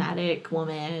 charismatic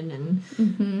woman.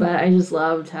 And But I just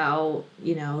loved how,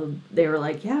 they were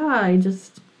like, I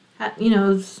just,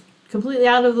 it's completely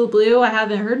out of the blue. I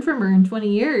haven't heard from her in 20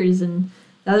 years. And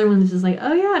the other one's just like,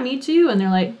 oh, yeah, me too. And they're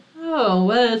like, oh,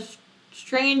 what a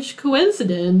strange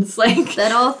coincidence. Like,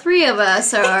 that all three of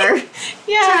us are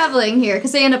traveling here.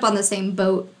 Because they end up on the same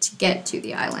boat to get to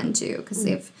the island, too.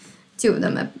 Because two of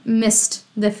them have missed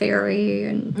the ferry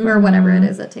or whatever it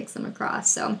is that takes them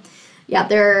across. So, yeah,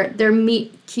 their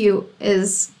meet cute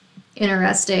is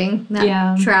interesting.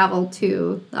 That travel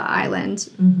to the island,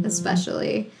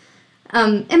 especially.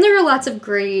 And there are lots of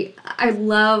great... I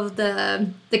love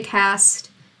the cast...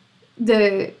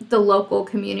 The local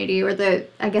community, or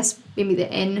I guess maybe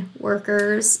the inn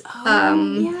workers.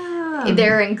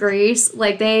 They're in Greece.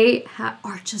 Like, they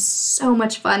are just so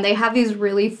much fun. They have these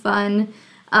really fun,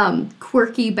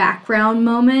 quirky background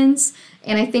moments.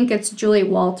 And I think it's Julie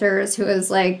Walters who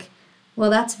is like, well,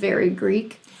 that's very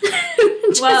Greek.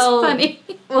 Just funny.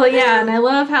 Well, yeah, and I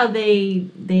love how they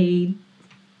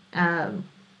kind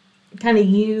of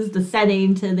use the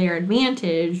setting to their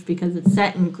advantage, because it's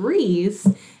set in Greece.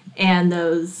 And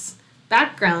those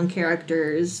background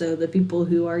characters, so the people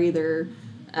who are either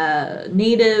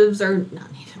natives or not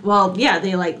native, well, yeah,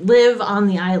 they like live on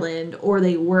the island or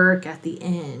they work at the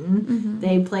inn.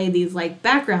 They play these like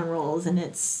background roles, and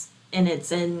it's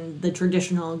in the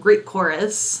traditional Greek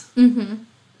chorus,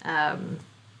 I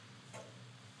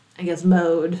guess,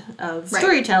 mode of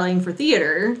storytelling for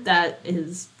theater that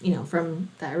is,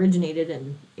 that originated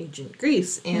in ancient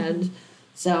Greece, and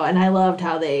and I loved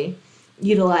how they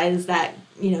utilize that,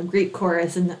 Greek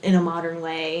chorus in a modern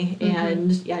way.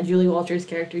 And, Julie Walters'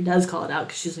 character does call it out,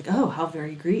 because she's like, oh, how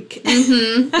very Greek.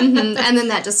 And then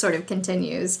that just sort of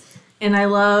continues. And I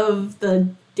love the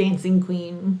Dancing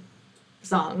Queen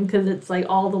song, because it's, like,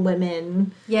 all the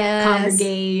women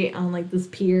congregate on, like, this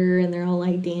pier, and they're all,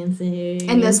 like, dancing.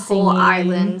 And this whole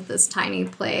island, this tiny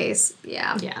place.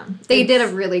 Yeah. They did a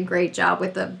really great job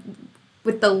with the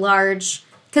large...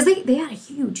 Because they had a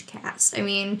huge cast. I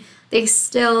mean,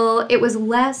 it was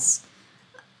less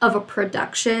of a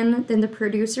production than the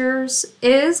producers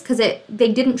is, because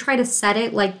they didn't try to set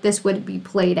it like this would be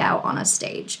played out on a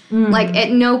stage. Like,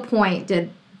 at no point did,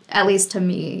 at least to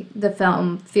me, the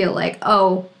film feel like,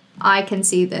 oh, I can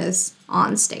see this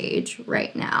on stage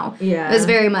right now. Yeah. It was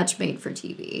very much made for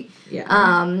TV.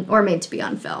 Yeah. Or made to be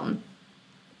on film.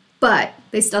 But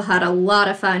they still had a lot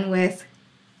of fun with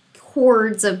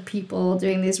hordes of people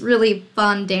doing these really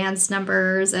fun dance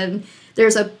numbers, and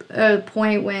there's a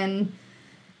point when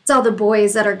it's all the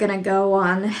boys that are gonna go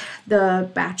on the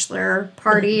bachelor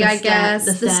party, I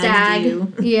guess, the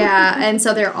stag. Yeah, and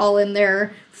so they're all in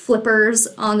their flippers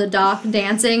on the dock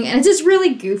dancing, and it's just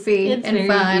really goofy and very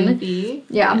fun. Goofy.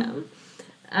 Yeah.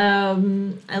 I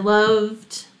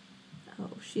loved,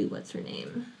 what's her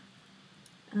name?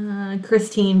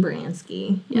 Christine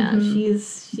Baranski. Yeah,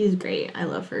 she's great. I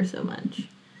love her so much.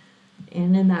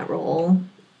 And in that role,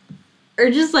 or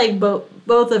just like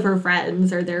both of her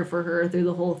friends are there for her through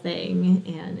the whole thing,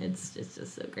 and it's just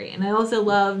so great. And I also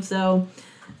loved, I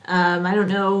don't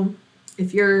know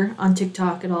if you're on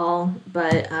TikTok at all,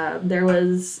 but there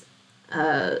was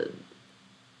I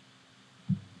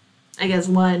guess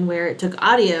one where it took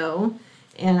audio.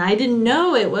 And I didn't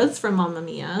know it was from Mamma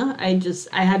Mia. I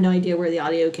had no idea where the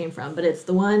audio came from. But it's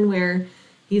the one where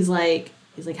he's like,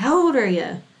 how old are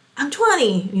you? I'm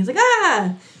 20. And he's like,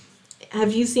 ah.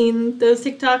 Have you seen those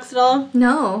TikToks at all?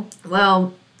 No.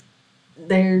 Well,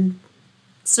 they're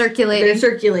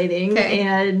circulating. Okay.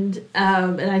 And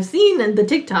I've seen the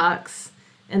TikToks,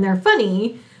 and they're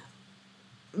funny.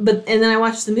 And then I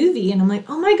watched the movie, and I'm like,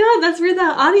 oh my god, that's where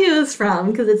that audio is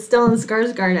from, because it's Stellan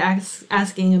Skarsgård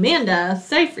asking Amanda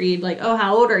Seyfried, like, oh,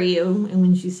 how old are you? And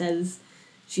when she says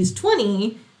she's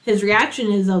 20, his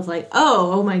reaction is of like,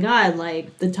 oh my god,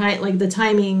 like the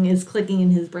timing is clicking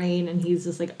in his brain, and he's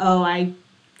just like, oh, I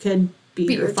could be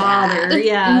your father, dad.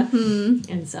 yeah.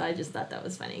 Mm-hmm. And so I just thought that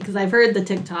was funny because I've heard the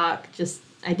TikTok, just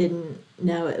I didn't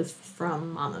know it was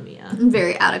from Mamma Mia.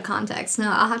 Very out of context. No,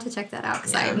 I'll have to check that out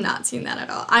because I have not seen that at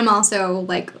all. I'm also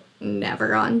like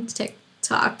never on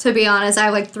TikTok, to be honest. I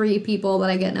have like 3 people that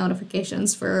I get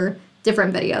notifications for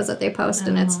different videos that they post,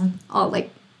 and it's all like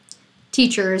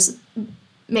teachers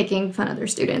making fun of their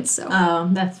students. So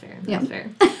that's fair. That's fair.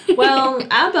 Well,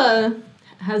 ABBA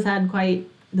has had quite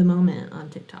the moment on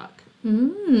TikTok.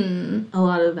 A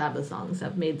lot of ABBA songs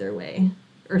have made their way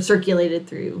or circulated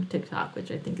through TikTok, which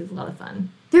I think is a lot of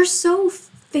fun. They're so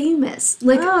famous.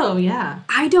 Like, oh yeah,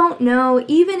 I don't know.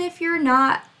 Even if you're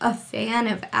not a fan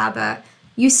of ABBA,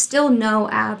 you still know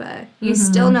ABBA. You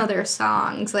still know their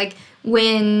songs. Like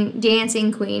when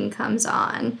Dancing Queen comes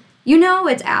on, you know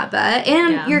it's ABBA,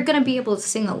 and you're going to be able to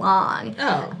sing along.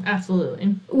 Oh,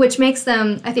 absolutely. Which makes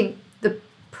them, I think, the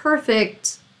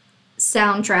perfect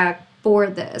soundtrack for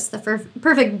this. The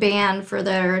perfect band for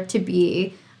there to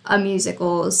be a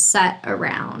musical set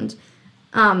around.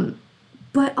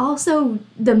 But also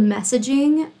the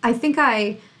messaging. I think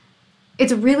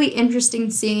it's really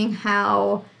interesting seeing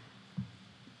how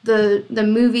the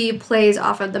movie plays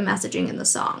off of the messaging in the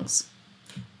songs.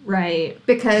 Right.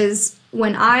 Because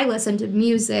when I listen to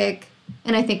music,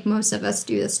 and I think most of us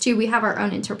do this too, we have our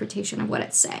own interpretation of what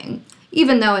it's saying.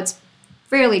 Even though it's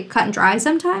fairly cut and dry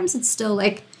sometimes, it's still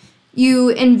like you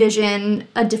envision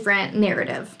a different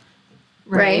narrative.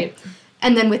 Right?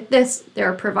 And then with this,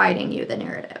 they're providing you the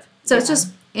narrative. So it's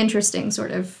just interesting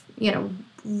sort of,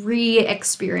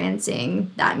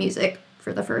 re-experiencing that music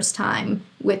for the first time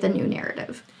with a new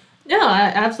narrative. No,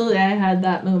 absolutely. I had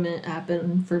that moment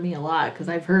happen for me a lot because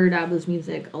I've heard ABBA's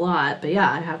music a lot, but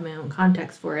I have my own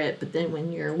context for it. But then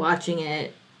when you're watching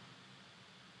it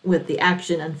with the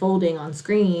action unfolding on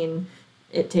screen,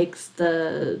 it takes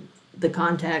the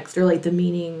context or like the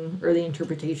meaning or the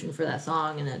interpretation for that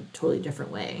song in a totally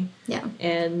different way. Yeah.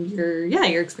 And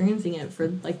you're experiencing it for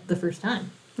like the first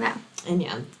time. Yeah.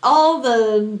 And all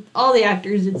the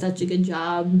actors did such a good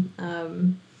job.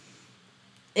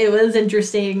 It was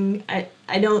interesting.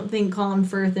 I don't think Colin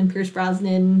Firth and Pierce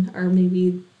Brosnan are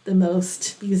maybe the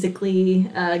most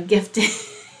musically gifted.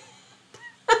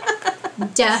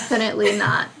 Definitely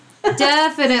not.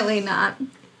 Definitely not.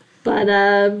 But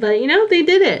they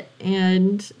did it.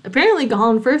 And apparently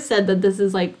Colin Firth said that this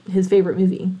is like his favorite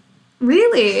movie.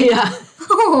 Really? Yeah.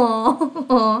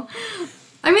 Oh.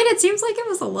 I mean, it seems like it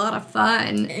was a lot of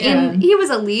fun. Yeah. And he was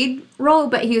a lead role,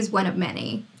 but he was one of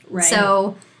many. Right.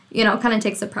 So, kind of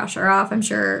takes the pressure off. I'm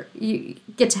sure you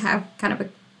get to have kind of a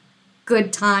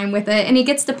good time with it. And he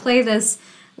gets to play this,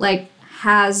 like,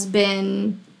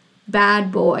 has-been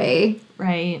bad boy.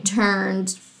 Right.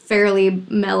 Turned fairly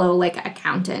mellow, like,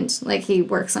 accountant. Like, he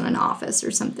works in an office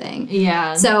or something.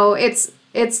 Yeah. So it's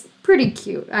pretty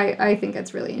cute. I think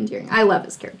it's really endearing. I love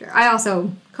his character.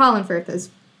 Colin Firth is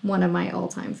one of my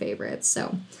all-time favorites.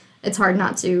 So it's hard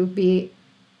not to be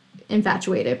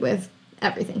infatuated with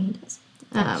everything he does.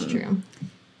 That's true.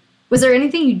 Was there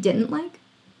anything you didn't like?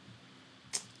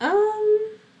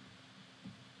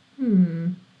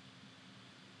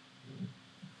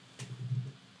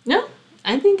 No,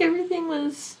 I think everything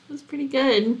was pretty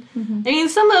good. Mm-hmm. I mean,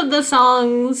 some of the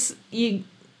songs, it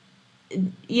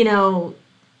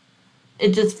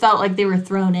just felt like they were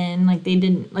thrown in. Like they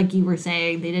didn't, like you were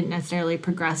saying, they didn't necessarily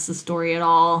progress the story at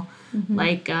all. Mm-hmm.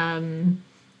 Like,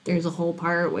 there's a whole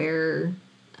part where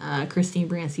Christine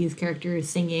Baranski's character is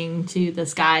singing to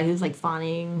this guy who's like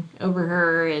fawning over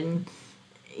her, and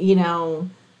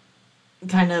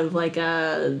kind of like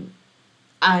a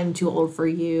 "I'm too old for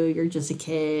you, you're just a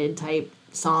kid" type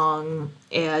song,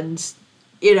 and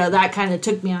that kind of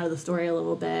took me out of the story a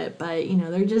little bit. But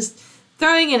they're just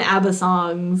throwing in ABBA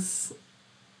songs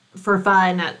for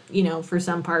fun at for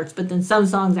some parts, but then some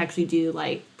songs actually do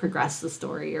like progress the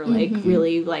story or like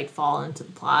really like fall into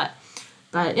the plot.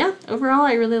 But overall,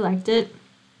 I really liked it.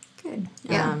 Good.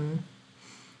 Yeah.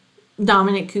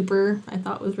 Dominic Cooper, I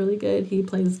thought was really good. He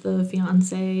plays the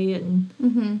fiance, and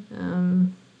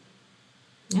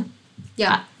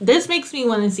yeah. This makes me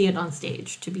want to see it on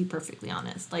stage. To be perfectly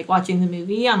honest, like watching the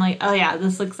movie, I'm like, oh yeah,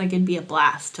 this looks like it'd be a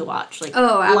blast to watch, like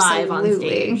live on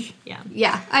stage. Yeah.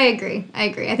 Yeah, I agree.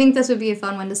 I think this would be a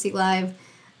fun one to see live.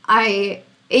 The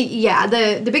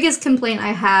biggest complaint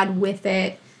I had with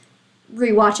it,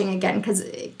 rewatching again, because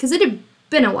it had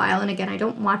been a while, and again, I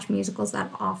don't watch musicals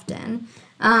that often.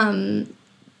 I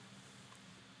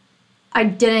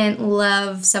didn't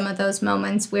love some of those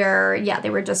moments where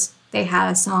they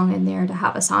had a song in there to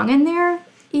have a song in there.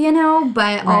 you know,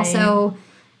 but Right. also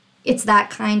it's that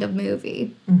kind of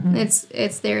movie. Mm-hmm.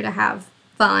 It's there to have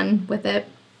fun with it.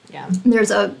 Yeah.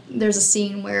 There's a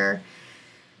scene where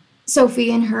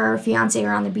Sophie and her fiance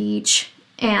are on the beach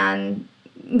and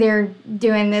they're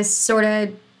doing this sort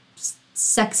of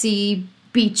sexy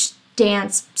beach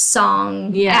dance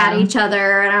song at each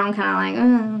other, and I'm kind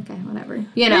of like, oh, okay, whatever,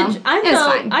 you know. Which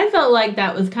I felt like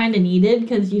that was kind of needed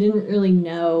because you didn't really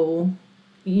know,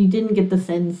 you didn't get the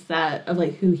sense that of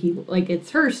like who he, like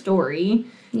it's her story,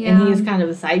 and he's kind of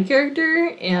a side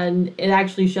character, and it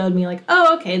actually showed me like,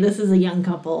 oh, okay, this is a young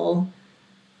couple,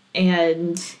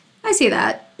 and I see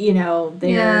that. You know,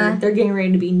 they're getting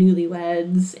ready to be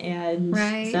newlyweds, and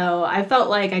so I felt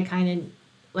like I kind of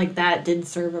like that did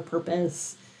serve a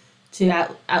purpose to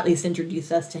at least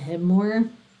introduce us to him more.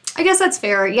 I guess that's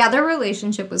fair. Yeah, their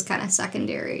relationship was kind of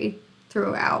secondary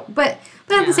throughout. But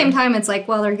at the same time, it's like,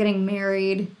 well, they're getting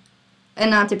married,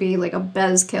 and not to be like a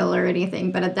buzzkill or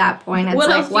anything, but at that point, it's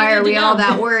like, why are we all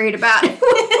that worried about it?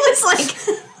 It's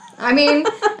like, I mean,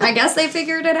 I guess they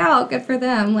figured it out. Good for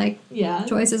them. Like,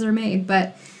 choices are made.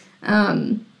 But,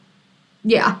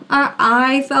 yeah,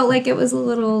 I felt like it was a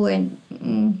little, like,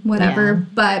 whatever.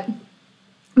 But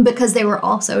because they were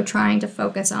also trying to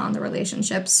focus on the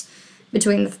relationships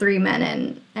between the three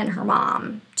men and her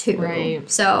mom, too.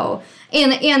 Right. So,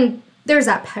 and there's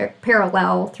that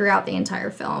parallel throughout the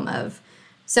entire film of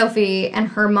Sophie and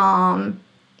her mom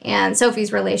and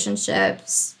Sophie's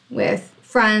relationships with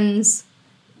friends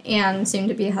and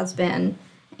soon-to-be husband,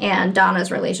 and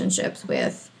Donna's relationships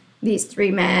with these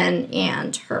three men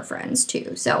and her friends,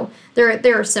 too. So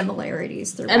there are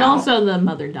similarities throughout. And also the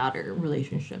mother-daughter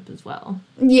relationship as well.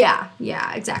 Yeah,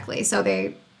 exactly. So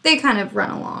they kind of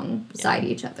run alongside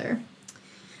each other.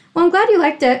 Well, I'm glad you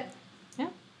liked it. Yeah.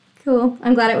 Cool.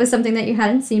 I'm glad it was something that you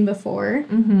hadn't seen before.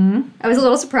 Mm-hmm. I was a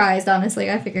little surprised, honestly.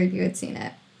 I figured you had seen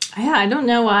it. Yeah, I don't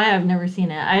know why I've never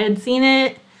seen it. I had seen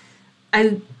it.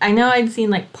 I know I'd seen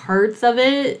like parts of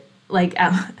it, like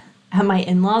at my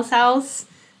in-laws' house,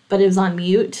 but it was on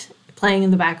mute, playing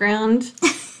in the background,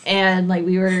 and like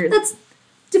we were. That's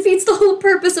defeats the whole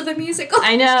purpose of a musical.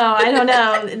 I know. I don't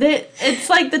know. It's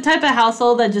like the type of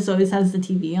household that just always has the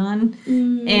TV on,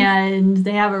 and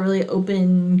they have a really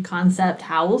open concept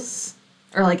house,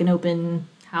 or like an open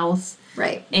house,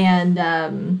 right? And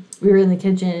we were in the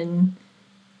kitchen,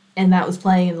 and that was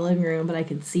playing in the living room, but I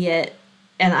could see it.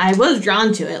 And I was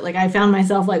drawn to it. Like, I found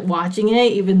myself, like, watching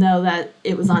it, even though that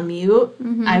it was on mute.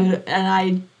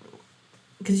 Mm-hmm.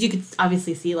 Because you could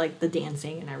obviously see, like, the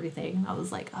dancing and everything. And I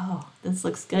was like, oh, this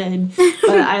looks good.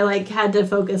 But I, like, had to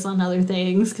focus on other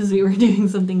things because we were doing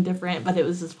something different. But it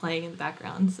was just playing in the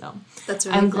background. So that's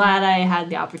really I'm glad I had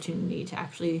the opportunity to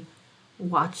actually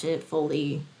watch it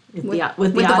fully with the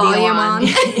audio volume on.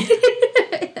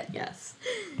 Yes.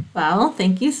 Well,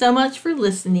 thank you so much for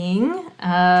listening.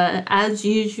 As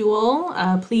usual,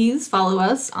 please follow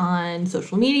us on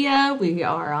social media. We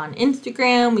are on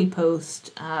Instagram. We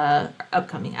post our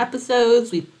upcoming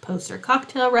episodes. We post our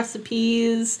cocktail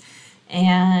recipes.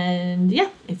 And yeah,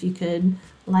 if you could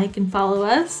like and follow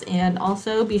us, and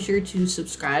also be sure to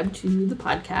subscribe to the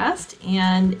podcast.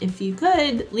 And if you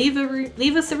could, leave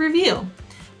us a review.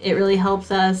 It really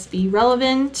helps us be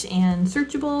relevant and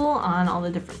searchable on all the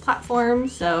different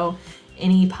platforms. So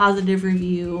any positive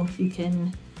review you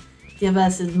can give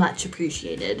us is much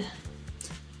appreciated.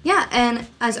 Yeah, and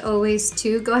as always,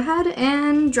 too, go ahead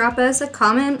and drop us a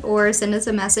comment or send us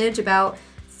a message about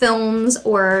films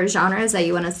or genres that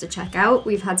you want us to check out.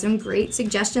 We've had some great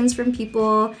suggestions from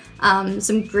people,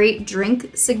 some great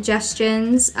drink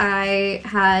suggestions. I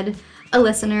had a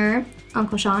listener,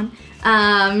 Uncle Sean,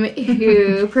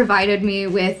 who provided me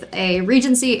with a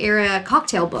Regency-era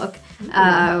cocktail book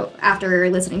after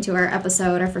listening to our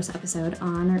first episode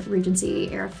on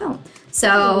Regency-era film.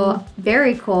 So,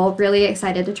 very cool. Really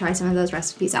excited to try some of those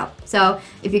recipes out. So,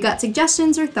 if you got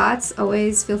suggestions or thoughts,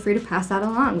 always feel free to pass that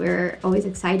along. We're always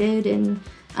excited and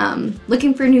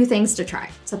looking for new things to try.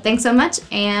 So, thanks so much,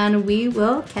 and we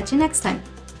will catch you next time.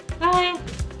 Bye!